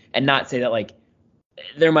Beverley, and not say that like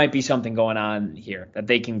there might be something going on here that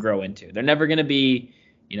they can grow into. They're never going to be,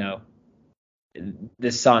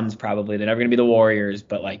 the Suns probably. They're never going to be the Warriors,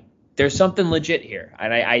 but like there's something legit here,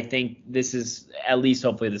 and I think this is at least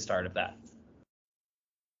hopefully the start of that.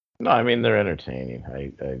 No, I mean they're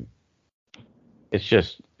entertaining. It's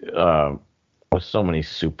just with so many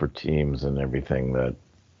super teams and everything that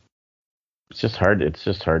it's just hard. It's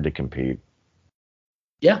just hard to compete.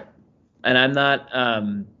 Yeah, and I'm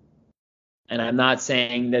not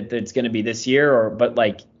saying that it's going to be this year, but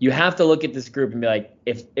like you have to look at this group and be like,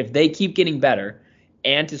 if they keep getting better,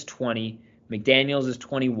 Ant is 20, McDaniels is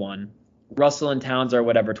 21, Russell and Towns are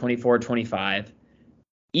whatever 24, 25.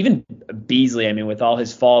 Even Beasley, I mean, with all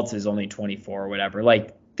his faults, is only 24 or whatever.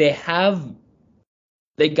 Like they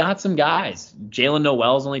got some guys. Jalen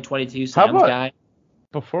Noel's only 22. Sam's guy.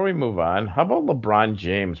 Before we move on, how about LeBron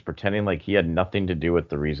James pretending like he had nothing to do with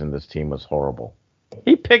the reason this team was horrible?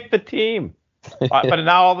 He picked the team, but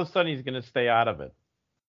now all of a sudden he's going to stay out of it.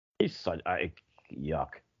 He's such yuck.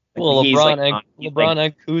 Well, LeBron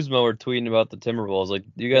and Kuzma were tweeting about the Timberwolves. Like,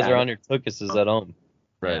 you guys are on your tuchuses at home.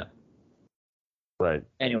 Right. Yeah. Right.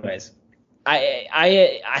 Anyways,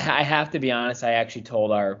 I have to be honest. I actually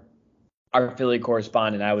told our Philly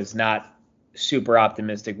correspondent I was not super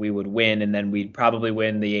optimistic we would win, and then we'd probably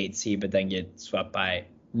win the 8th seed, but then get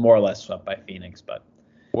more or less swept by Phoenix. But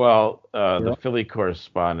the Philly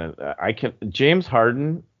correspondent, James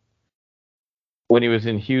Harden, when he was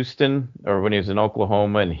in Houston or when he was in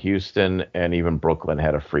Oklahoma and Houston and even Brooklyn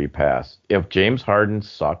had a free pass. If James Harden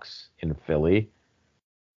sucks in Philly,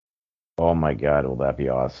 oh my God, will that be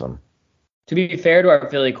awesome? To be fair to our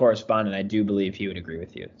Philly correspondent, I do believe he would agree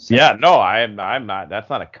with you. So. Yeah, no, I'm not. That's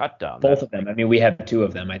not a cut down. Both of them. I mean, we have 2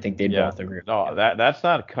 of them. I think they'd both agree. No, that's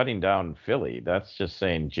not cutting down Philly. That's just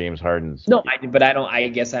saying James Harden's. No, I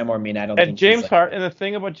guess I more mean I don't. And James Harden, and the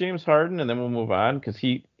thing about James Harden, and then we'll move on because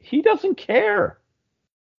he doesn't care.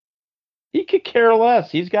 He could care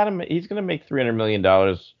less. He's going to make $300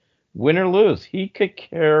 million, win or lose. He could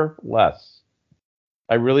care less.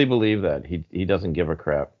 I really believe that he doesn't give a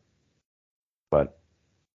crap. But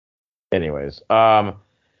anyways, so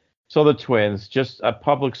the Twins, just a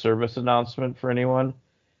public service announcement for anyone.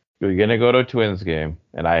 You're going to go to a Twins game,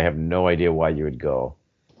 and I have no idea why you would go.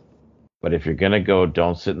 But if you're going to go,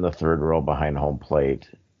 don't sit in the third row behind home plate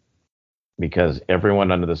because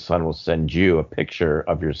everyone under the sun will send you a picture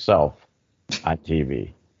of yourself on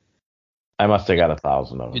TV. I must have got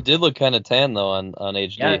 1,000 of them. You did look kind of tan, though, on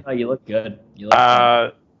HD. Yeah, no, you look good.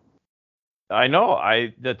 I know.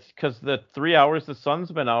 That's because the 3 hours the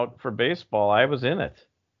sun's been out for baseball, I was in it.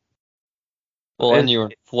 Well, and you were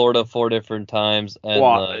in Florida 4 different times,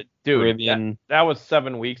 and Caribbean. That was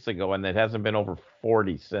 7 weeks ago, and it hasn't been over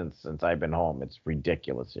 40 since I've been home. It's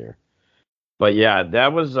ridiculous here. But yeah,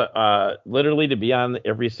 that was literally to be on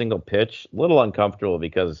every single pitch. A little uncomfortable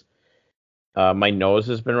because my nose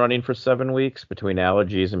has been running for 7 weeks between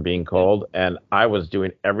allergies and being cold, and I was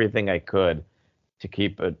doing everything I could to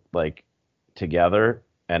keep it like together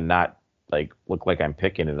and not like look like I'm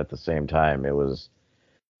picking it at the same time. It was,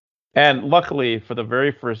 and luckily for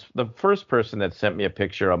the first person that sent me a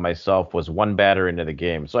picture of myself was one batter into the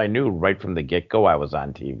game, so I knew right from the get-go I was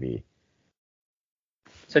on TV.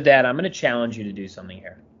 So, Dad, I'm going to challenge you to do something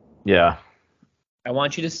here. Yeah. I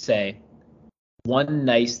want you to say one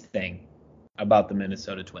nice thing about the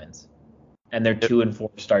Minnesota Twins and their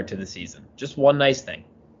 2-4 start to the season. Just one nice thing.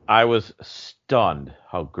 I was stunned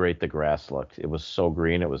how great the grass looked. It was so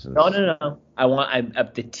green. It was insane. No. I'm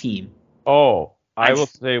up the team. Oh, I will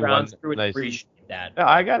say one nice. Appreciate that. Yeah,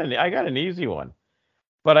 I got an easy one,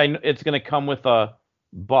 but it's going to come with a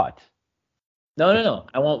but. No.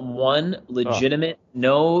 I want one legitimate,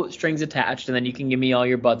 no strings attached, and then you can give me all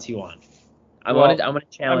your butts you want. I'm going to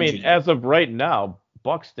challenge you. I mean, as of right now,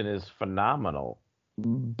 Buxton is phenomenal,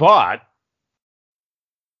 but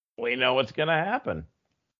we know what's going to happen.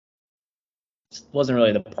 Wasn't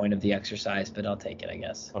really the point of the exercise, but I'll take it, I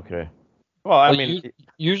guess. Okay. Well, I mean,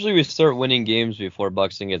 usually we start winning games before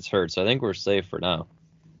Buxton gets hurt, so I think we're safe for now.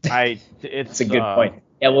 It's a good point.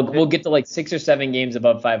 Yeah, we'll get to like 6 or 7 games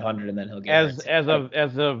above 500, and then he'll get hurt.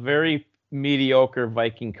 As a very mediocre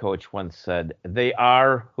Viking coach once said, they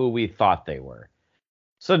are who we thought they were.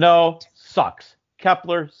 So no, sucks.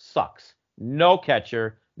 Kepler sucks. No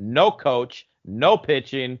catcher, no coach, no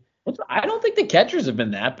pitching. I don't think the catchers have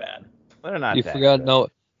been that bad. They're not. You forgot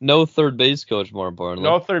good. No third base coach. More importantly,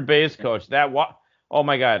 no third base coach. Oh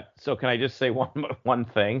my God. So can I just say one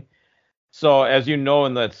thing? So as you know,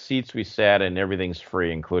 in the seats we sat in, everything's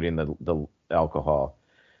free, including the alcohol.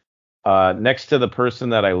 Next to the person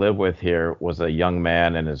that I live with here was a young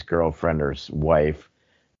man and his girlfriend or his wife.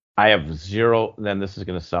 I have zero. Then this is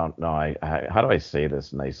going to sound. No, how do I say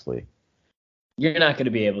this nicely? You're not going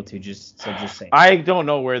to be able to. Just say. I don't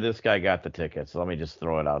know where this guy got the tickets. So let me just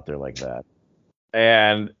throw it out there like that.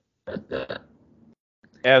 And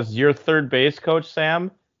as your third base coach,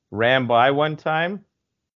 Sam, ran by one time.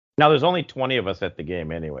 Now there's only 20 of us at the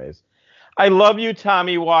game, anyways. I love you,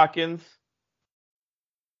 Tommy Watkins.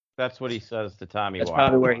 That's what he says to Tommy Watkins. That's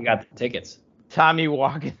probably where he got the tickets. Tommy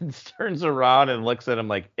Watkins turns around and looks at him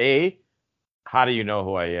like, A, how do you know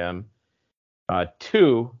who I am?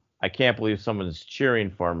 2, I can't believe someone's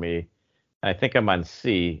cheering for me. I think I'm on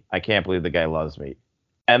C. I can't believe the guy loves me.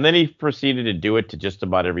 And then he proceeded to do it to just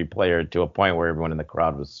about every player to a point where everyone in the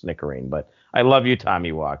crowd was snickering. But I love you,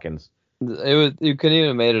 Tommy Watkins. You couldn't even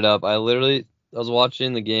have made it up. I was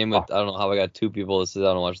watching the game with, I don't know how I got 2 people to sit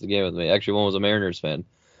down and watch the game with me. Actually, one was a Mariners fan.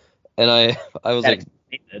 And I was like,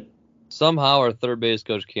 somehow our third base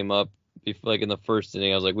coach came up before, like in the first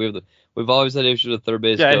inning. I was like, we've always had issues with third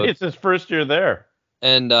base coach. Yeah, it's his first year there.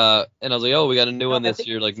 And I was like, oh, we got a new one this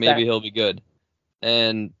year. Like maybe he'll be good.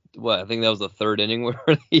 And I think that was the third inning where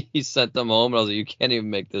he sent them home. And I was like, you can't even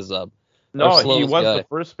make this up. No, he was the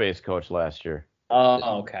first base coach last year.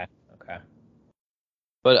 Oh, okay.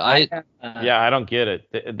 But I don't get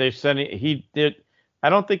it. They're sending. He did. I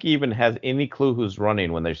don't think he even has any clue who's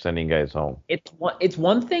running when they're sending guys home. It's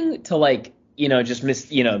one thing to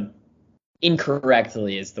just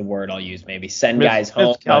incorrectly is the word I'll use, maybe send guys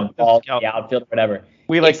home on ball, the outfield, whatever.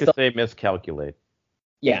 We like to say miscalculate.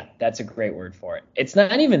 Yeah, that's a great word for it. It's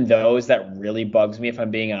not even those that really bugs me, if I'm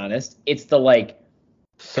being honest. It's the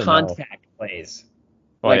contact plays.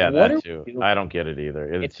 Oh that too. I don't get it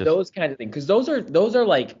either. It's just those kinds of things, because those are those are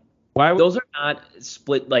not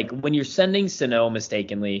split. Like when you're sending Sano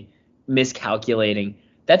mistakenly, miscalculating,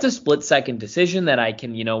 that's a split-second decision that I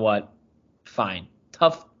can, fine,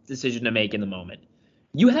 tough decision to make in the moment.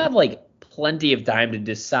 You have plenty of time to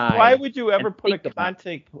decide. Why would you ever put a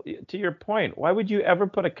contact? To your point, why would you ever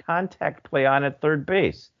put a contact play on at third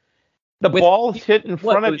base? The ball's hit in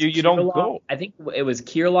front of you. You don't go. I think it was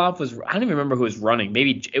Kirilloff I don't even remember who was running.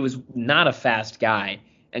 Maybe it was not a fast guy.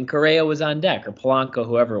 And Correa was on deck, or Polanco,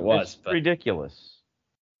 whoever it was. It's ridiculous.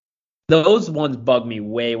 Those ones bug me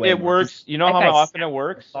way It more. Works. You know how often it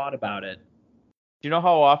works? Thought about it. Do you know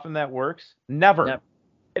how often that works? Never.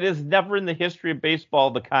 It is never in the history of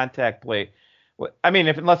baseball the contact play. I mean,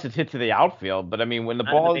 unless it's hit to the outfield. But I mean, when the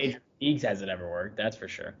ball is. Major leagues has it ever worked? That's for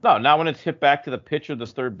sure. No, not when it's hit back to the pitcher, the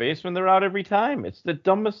third baseman. They're out every time. It's the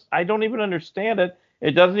dumbest. I don't even understand it.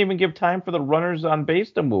 It doesn't even give time for the runners on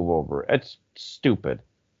base to move over. It's stupid.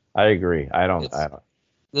 I agree. I don't.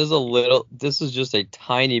 This is just a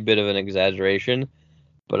tiny bit of an exaggeration,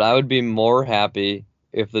 but I would be more happy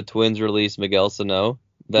if the Twins released Miguel Sano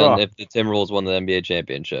than if the Timberwolves won the NBA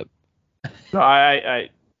championship. No,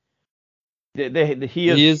 he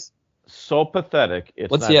is so pathetic.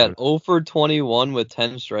 What's he at? 0 for 21 with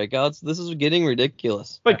 10 strikeouts. This is getting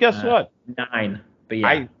ridiculous. But guess what? 9. But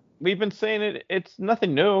yeah, we've been saying it. It's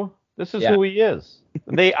nothing new. This is who he is.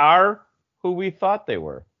 They are who we thought they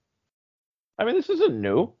were. I mean, this isn't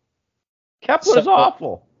new. Kepler's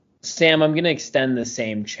awful. Sam, I'm going to extend the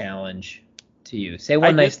same challenge to you. Say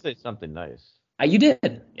something nice. You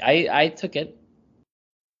did. I took it.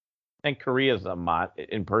 And Korea's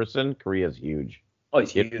in person. Korea's huge. Oh,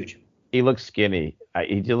 he's huge. He looks skinny.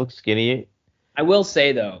 He looks skinny. I will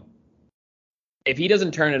say, though, if he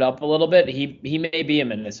doesn't turn it up a little bit, he may be a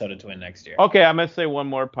Minnesota Twin next year. Okay, I'm going to say one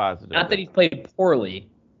more positive. Not that he's played poorly.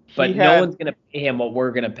 But no one's going to pay him what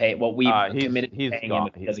we're going to pay, what we've committed to paying him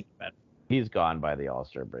if he doesn't get better. He's gone by the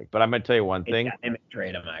All-Star break. But I'm going to tell you one thing. They may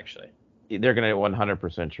trade him, actually. They're going to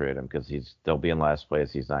 100% trade him because they'll be in last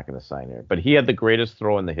place. He's not going to sign here. But he had the greatest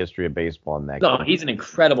throw in the history of baseball in that game. No, he's an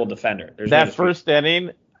incredible defender. That first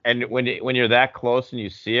inning, and when you're that close and you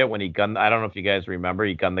see it, when he gunned, I don't know if you guys remember,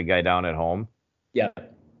 he gunned the guy down at home. Yeah.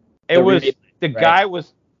 Guy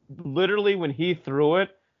was literally, when he threw it,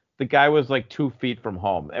 the guy was 2 feet from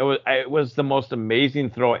home. It was the most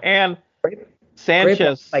amazing throw. And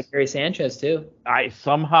Sanchez, like Gary Sanchez too.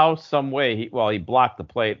 Somehow, some way, he blocked the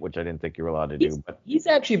plate, which I didn't think you were allowed to do. But he's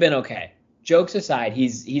actually been okay. Jokes aside,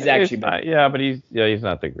 he's actually been. Yeah, but he's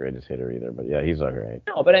not the greatest hitter either. But yeah, he's all right.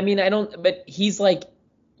 No, but I mean, I don't. But he's like.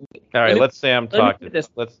 All right, let Sam talk.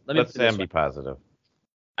 Let Sam be positive.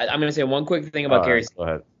 I'm going to say one quick thing about Gary. Go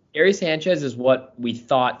ahead. Gary Sanchez is what we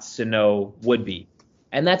thought Sano would be.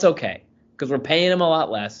 And that's okay, because we're paying him a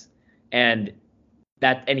lot less, and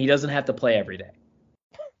he doesn't have to play every day.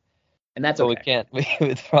 And that's okay. We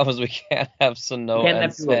can't. The problem is we can't have Sano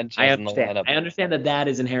and Sanchez in the lineup. I understand that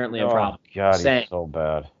is inherently a problem. God, he's so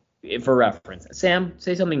bad. For reference, Sam,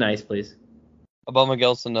 say something nice, please. About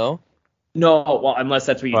Miguel Sano? No, well, unless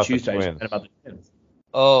that's what you choose to. About the Twins.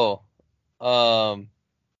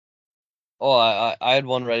 I had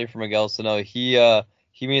one ready for Miguel Sano. He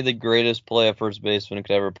made the greatest play a first baseman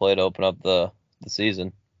could ever play to open up the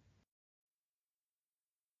season.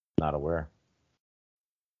 Not aware.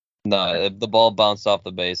 No, the ball bounced off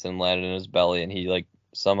the base and landed in his belly, and he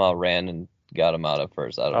somehow ran and got him out at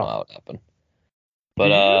first. I don't know how it happened.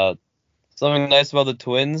 But something nice about the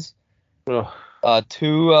Twins. 2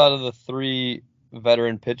 out of the 3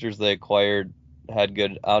 veteran pitchers they acquired had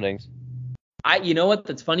good outings. You know what?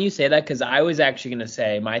 That's funny you say that, because I was actually going to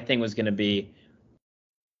say my thing was going to be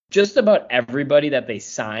just about everybody that they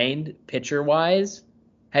signed pitcher-wise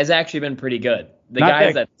has actually been pretty good. The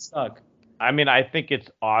guys that stuck. I mean, I think it's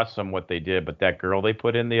awesome what they did, but that girl they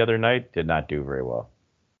put in the other night did not do very well.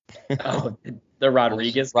 Oh, the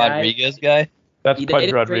Rodriguez guy? Rodriguez guy? That's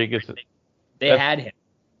Pudge Rodriguez. They had him.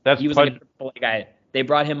 He was like a AAA guy. They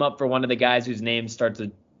brought him up for one of the guys whose name starts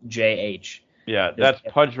with JH. Yeah, that's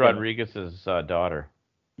Pudge Rodriguez's daughter.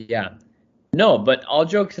 Yeah. No, but all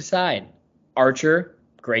jokes aside, Archer,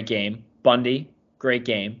 great game. Bundy, great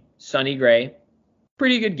game. Sonny Gray,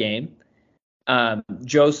 pretty good game.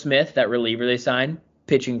 Joe Smith, that reliever they signed,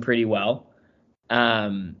 pitching pretty well.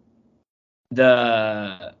 The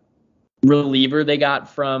reliever they got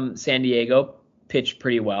from San Diego pitched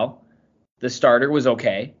pretty well. The starter was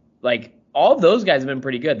okay. All of those guys have been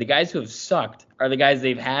pretty good. The guys who have sucked are the guys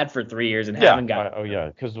they've had for 3 years and haven't got. Oh, yeah,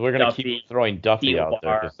 because we're going to keep throwing Duffy out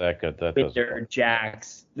there. Because that Victor,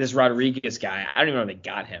 Jax, this Rodriguez guy, I don't even know if they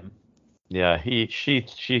got him. Yeah,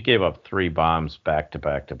 she gave up 3 bombs back to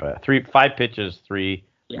back to back. 5 pitches, 3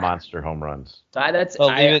 monster home runs. So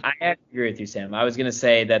I agree with you, Sam. I was going to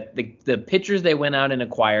say that the pitchers they went out and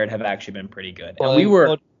acquired have actually been pretty good. And we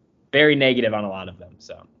were very negative on a lot of them.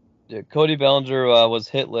 So yeah, Cody Bellinger was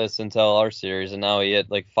hitless until our series, and now he hit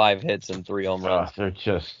 5 hits and 3 home runs.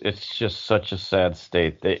 It's just such a sad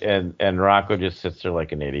state. And Rocco just sits there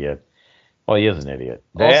like an idiot. Well, he is an idiot.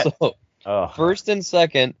 First and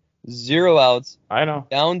second, 0 outs. I know.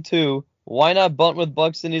 Down 2. Why not bunt with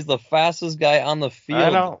Buxton? He's the fastest guy on the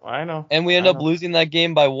field. I know. And we end up losing that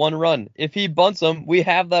game by 1 run. If he bunts him, we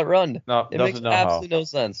have that run. No, it makes absolutely no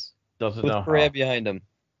sense. Doesn't know how. With Correa behind him.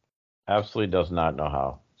 Absolutely does not know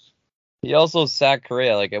how. He also sacked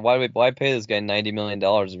Correa. Why pay this guy $90 million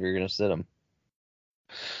if you're going to sit him?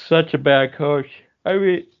 Such a bad coach. I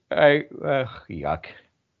mean, yuck.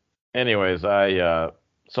 Anyways, so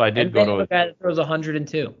I did go to a guy that throws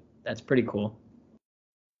 102. That's pretty cool.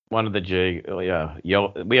 One of the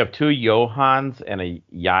we have 2 Johans and a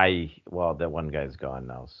Yai. Well, that one guy's gone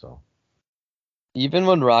now, so. Even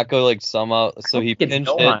when Rocco somehow he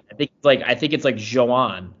pinched it. I think it's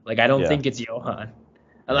Johan. I don't think it's Johan.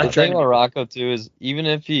 The thing with Rocco too is even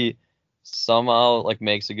if he somehow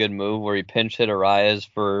makes a good move where he pinch hit Arias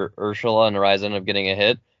for Urshela and Arias ended up getting a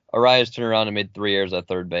hit, Arias turned around and made 3 errors at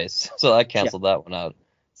third base, so that canceled that one out.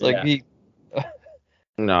 It's he.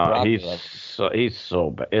 No, he's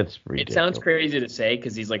so bad. It's ridiculous. It sounds crazy to say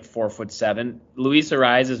because he's 4'7". Luis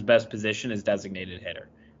Arias' best position is designated hitter.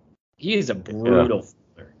 He is a brutal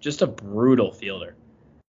fielder, just a brutal fielder.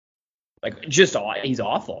 He's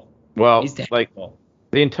awful. Well, he's terrible.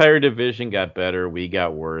 The entire division got better. We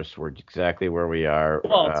got worse. We're exactly where we are.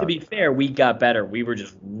 Well, to be fair, we got better. We were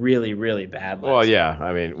just really, really bad. Well, yeah.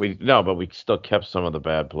 I mean, but we still kept some of the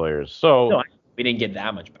bad players. So no, we didn't get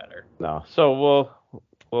that much better. No. So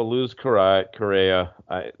we'll lose Correa,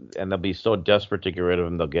 and they'll be so desperate to get rid of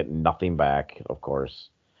him, they'll get nothing back, of course.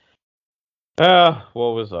 What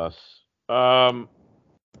was us?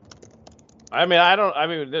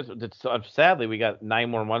 Sadly, we got 9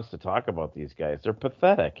 more months to talk about these guys. They're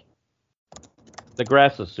pathetic. The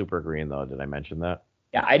grass is super green, though. Did I mention that?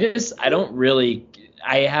 Yeah, I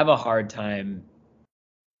have a hard time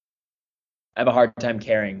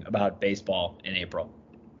caring about baseball in April.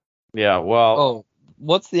 Yeah, well. Oh,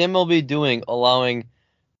 what's the MLB doing allowing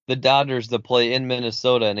the Dodgers to play in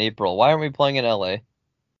Minnesota in April? Why aren't we playing in LA?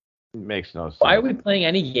 It makes no sense. Why are we playing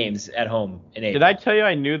any games at home in April? Did I tell you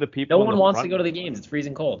I knew the people? No one wants to go to the games. It's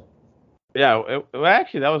freezing cold. Yeah,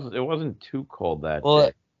 actually, it wasn't too cold that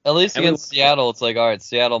day. At least against Seattle, it's all right,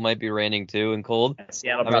 Seattle might be raining too and cold.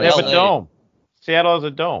 Seattle probably has a dome. Seattle has a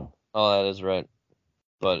dome. Oh, that is right.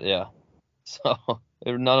 But yeah, so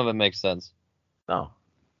none of it makes sense. No,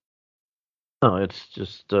 it's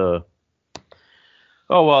just. Oh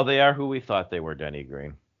well, they are who we thought they were, Denny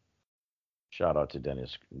Green. Shout out to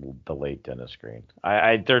the late Dennis Green.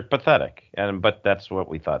 They're pathetic, but that's what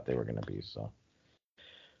we thought they were going to be. So,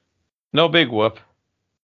 no big whoop.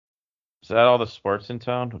 Is that all the sports in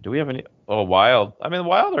town? Do we have any? Oh, Wild. I mean,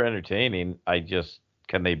 Wild are entertaining.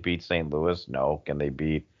 Can they beat St. Louis? No. Can they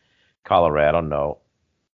beat Colorado? No.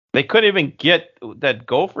 They couldn't even get that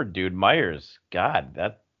Gopher dude, Myers. God,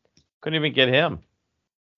 that couldn't even get him.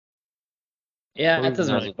 Yeah, that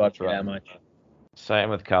doesn't really bug me that much. Same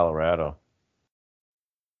with Colorado.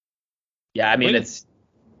 Yeah, I mean, it's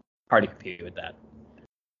hard to compete with that.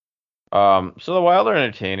 So the Wild are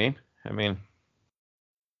entertaining. I mean,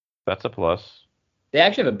 that's a plus. They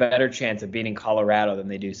actually have a better chance of beating Colorado than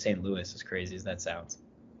they do St. Louis, as crazy as that sounds.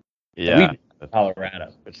 Yeah.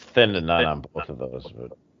 Colorado. It's thin to none on both of those.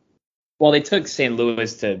 But. Well, they took St.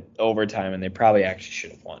 Louis to overtime, and they probably actually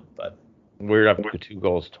should have won. But we're up to 2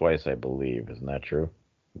 goals twice, I believe. Isn't that true?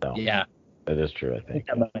 No. Yeah. That is true, I think.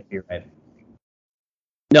 That might be right.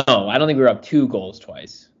 No, I don't think we were up 2 goals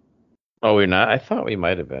twice. Oh, we're not? I thought we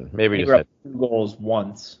might have been. Maybe we were up 2 goals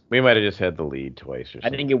once. We might have just had the lead twice or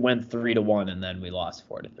something. I think it went 3-1, and then we lost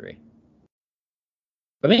 4-3.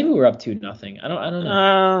 But maybe we were up 2-0. I don't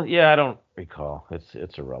know. Yeah, I don't recall.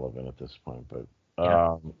 It's irrelevant at this point. But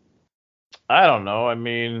I don't know. I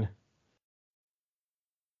mean,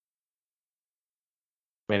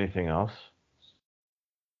 anything else?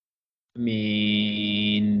 I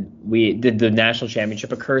mean, did the national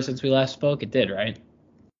championship occur since we last spoke? It did, right?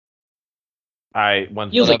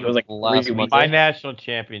 Feels like it was like last week. My national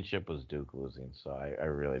championship was Duke losing, so I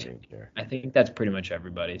really didn't care. I think that's pretty much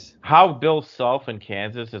everybody's. How Bill Self in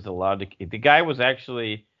Kansas is allowed to? The guy was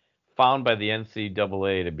actually found by the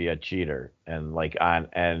NCAA to be a cheater,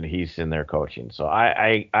 and he's in there coaching. So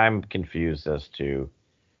I'm confused as to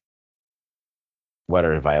what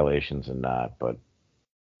are violations and not, but.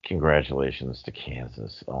 Congratulations to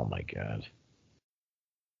Kansas. Oh, my God.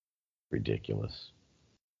 Ridiculous.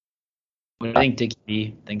 What do you think Dickie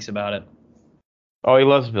B thinks about it? Oh, he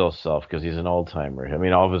loves Bill Self because he's an old-timer. I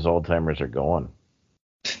mean, all of his old-timers are going.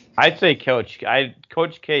 I'd say Coach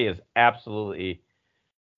K is absolutely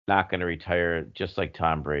not going to retire just like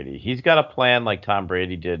Tom Brady. He's got a plan like Tom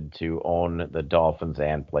Brady did to own the Dolphins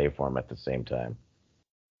and play for him at the same time.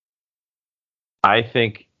 I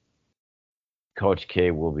think Coach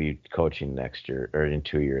K will be coaching next year or in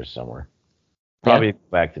 2 years somewhere. Probably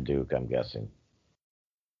back to Duke, I'm guessing.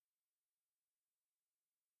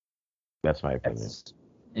 That's my opinion. That's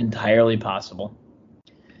entirely possible.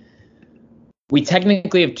 We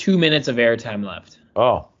technically have 2 minutes of airtime left.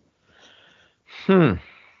 Oh.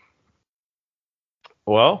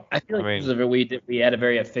 Well, I feel like we had a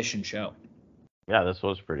very efficient show. Yeah, this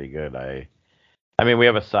was pretty good. I mean, we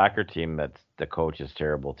have a soccer team that's the coach is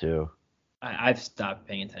terrible too. I've stopped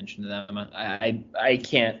paying attention to them. I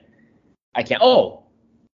can't. Oh,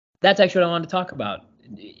 that's actually what I wanted to talk about.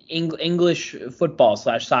 English football /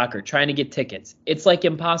 soccer, trying to get tickets. It's like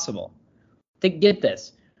impossible. Get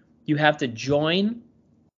this. You have to join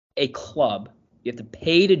a club. You have to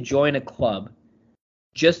pay to join a club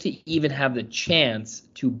just to even have the chance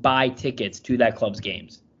to buy tickets to that club's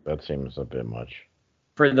games. That seems a bit much.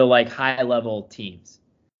 For the high level teams.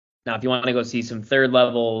 Now, if you want to go see some third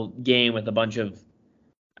level game with a bunch of,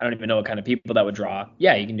 I don't even know what kind of people that would draw.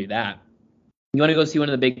 Yeah, you can do that. You want to go see one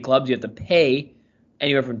of the big clubs, you have to pay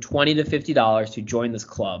anywhere from $20 to $50 to join this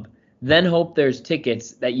club. Then hope there's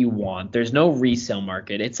tickets that you want. There's no resale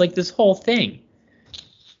market. It's like this whole thing.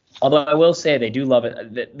 Although I will say they do love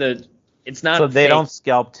it. It's not. So they don't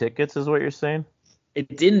scalp tickets, is what you're saying?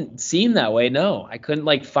 It didn't seem that way. No, I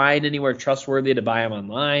couldn't find anywhere trustworthy to buy them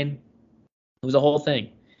online. It was a whole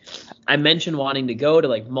thing. I mentioned wanting to go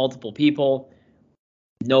to multiple people.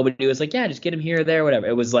 Nobody was like, yeah, just get him here or there, whatever.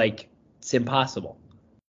 It was it's impossible.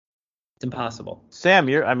 It's impossible. Sam,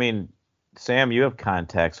 you have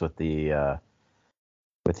contacts with the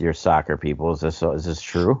with your soccer people. Is this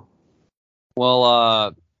true?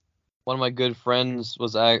 Well, one of my good friends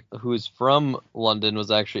who's from London was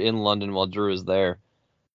actually in London while Drew was there.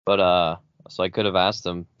 But so I could have asked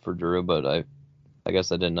him for Drew, but I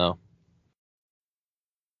guess I didn't know.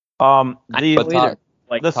 Tottenham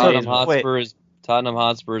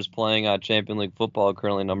Hotspur is playing Champions League football,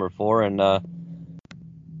 currently number 4, and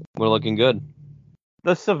we're looking good.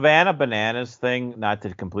 The Savannah Bananas thing, not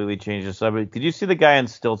to completely change the subject. Did you see the guy on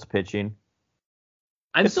stilts pitching?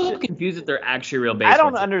 I'm so confused that they're actually real baseball. I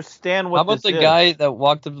don't understand what. How about the guy that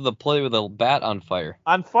walked up to the plate with a bat on fire?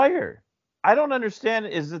 On fire. I don't understand.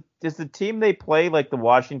 Is the team they play like the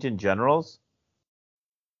Washington Generals?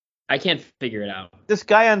 I can't figure it out. This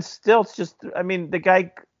guy on stilts the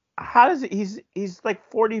guy, how does it, he's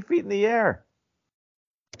 40 feet in the air.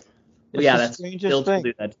 that's strangest thing.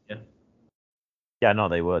 Do that to you. Yeah, no,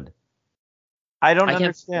 they would. I don't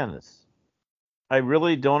understand this. I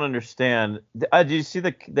really don't understand. Did you see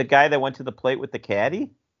the guy that went to the plate with the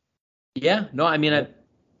caddy? Yeah, no, I mean,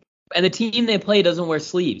 and the team they play doesn't wear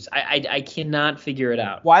sleeves. I cannot figure it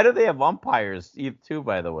out. Why do they have umpires too,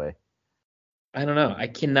 by the way? I don't know. I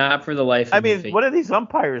cannot for the life of me. What are these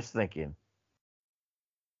umpires thinking?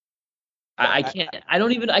 I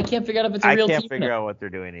can't figure out if it's a real team. I can't figure out what they're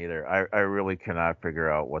doing either. I really cannot figure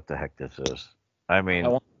out what the heck this is. I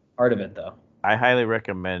want part of it, though. I highly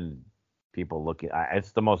recommend people looking.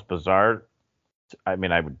 It's the most bizarre. I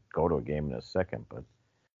would go to a game in a second, but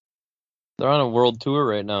they're on a world tour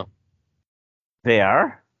right now. They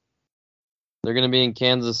are? They're going to be in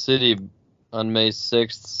Kansas City on May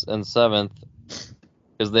 6th and 7th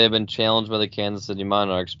because they have been challenged by the Kansas City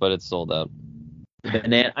Monarchs, but it's sold out.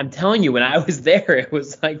 I'm telling you, when I was there, it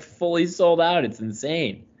was like fully sold out. It's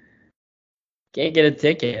insane. Can't get a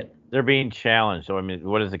ticket. They're being challenged. So,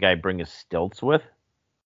 what does the guy bring his stilts with?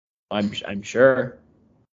 I'm sure.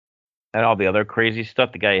 And all the other crazy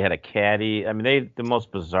stuff. The guy had a caddy. The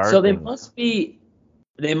most bizarre. So they must be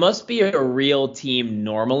a real team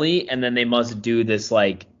normally, and then they must do this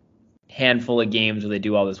like handful of games where they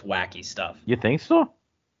do all this wacky stuff. You think so?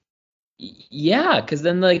 Yeah, because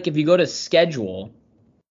then like if you go to schedule,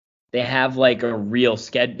 they have like a real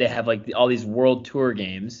schedule. They have like all these world tour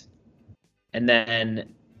games, and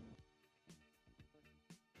then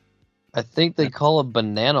I think they call it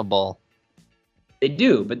banana ball. They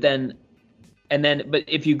do, but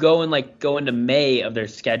if you go into May of their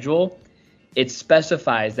schedule, it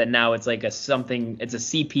specifies that now it's like it's a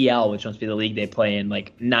CPL, which must be the league they play in,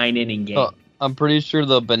 like 9-inning game. Oh, I'm pretty sure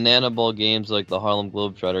the banana ball games like the Harlem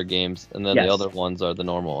Globetrotter games, and then the other ones are the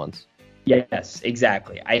normal ones. Yes,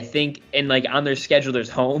 exactly. I think on their schedule there's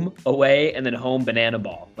home, away, and then home banana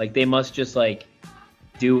ball. Like they must just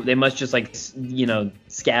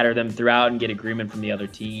scatter them throughout and get agreement from the other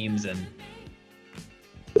teams, and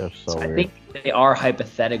they're so weird. I think they are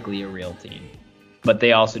hypothetically a real team, but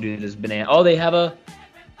they also do this banana. Oh, they have a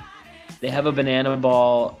banana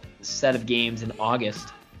ball set of games in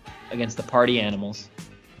August against the Party Animals.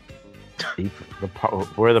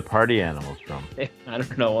 Where are the Party Animals from? I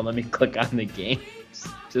don't know. Well, let me click on the games.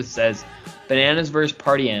 It just says Bananas versus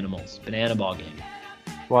Party Animals, banana ball game.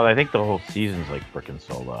 Well, I think the whole season's like freaking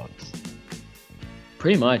sold out.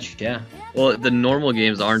 Pretty much, yeah. Well, the normal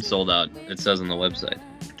games aren't sold out. It says on the website.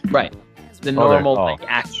 Right. The normal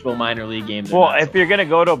actual minor league games. Well, if you're gonna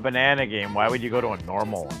go to a banana game, why would you go to a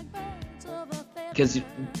normal one? Because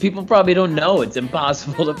people probably don't know. It's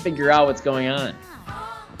impossible to figure out what's going on.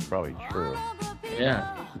 That's probably true.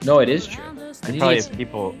 Yeah. No, it is true. They probably have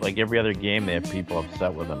people, like every other game, they have people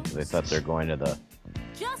upset with them because they thought they're going to the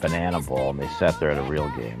banana ball and they sat there at a real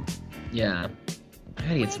game. Yeah. I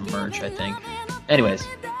gotta get some merch, I think. Anyways.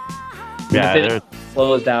 Yeah,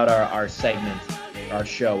 closed out our segment, our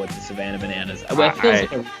show with the Savannah Bananas. I feel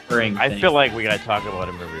like a recurring thing. I feel like we gotta talk about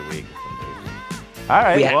them every week. All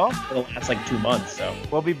right, for the last 2 months, so.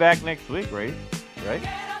 We'll be back next week, right?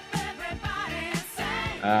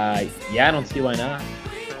 Yeah, I don't see why not.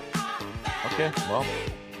 Okay, well,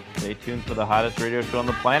 stay tuned for the hottest radio show on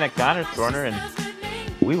the planet, Connor's Corner, and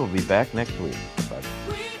we will be back next week. Bye.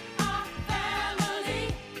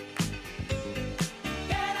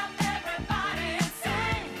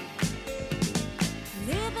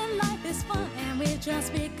 Living life is fun, and we've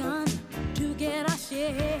just begun to get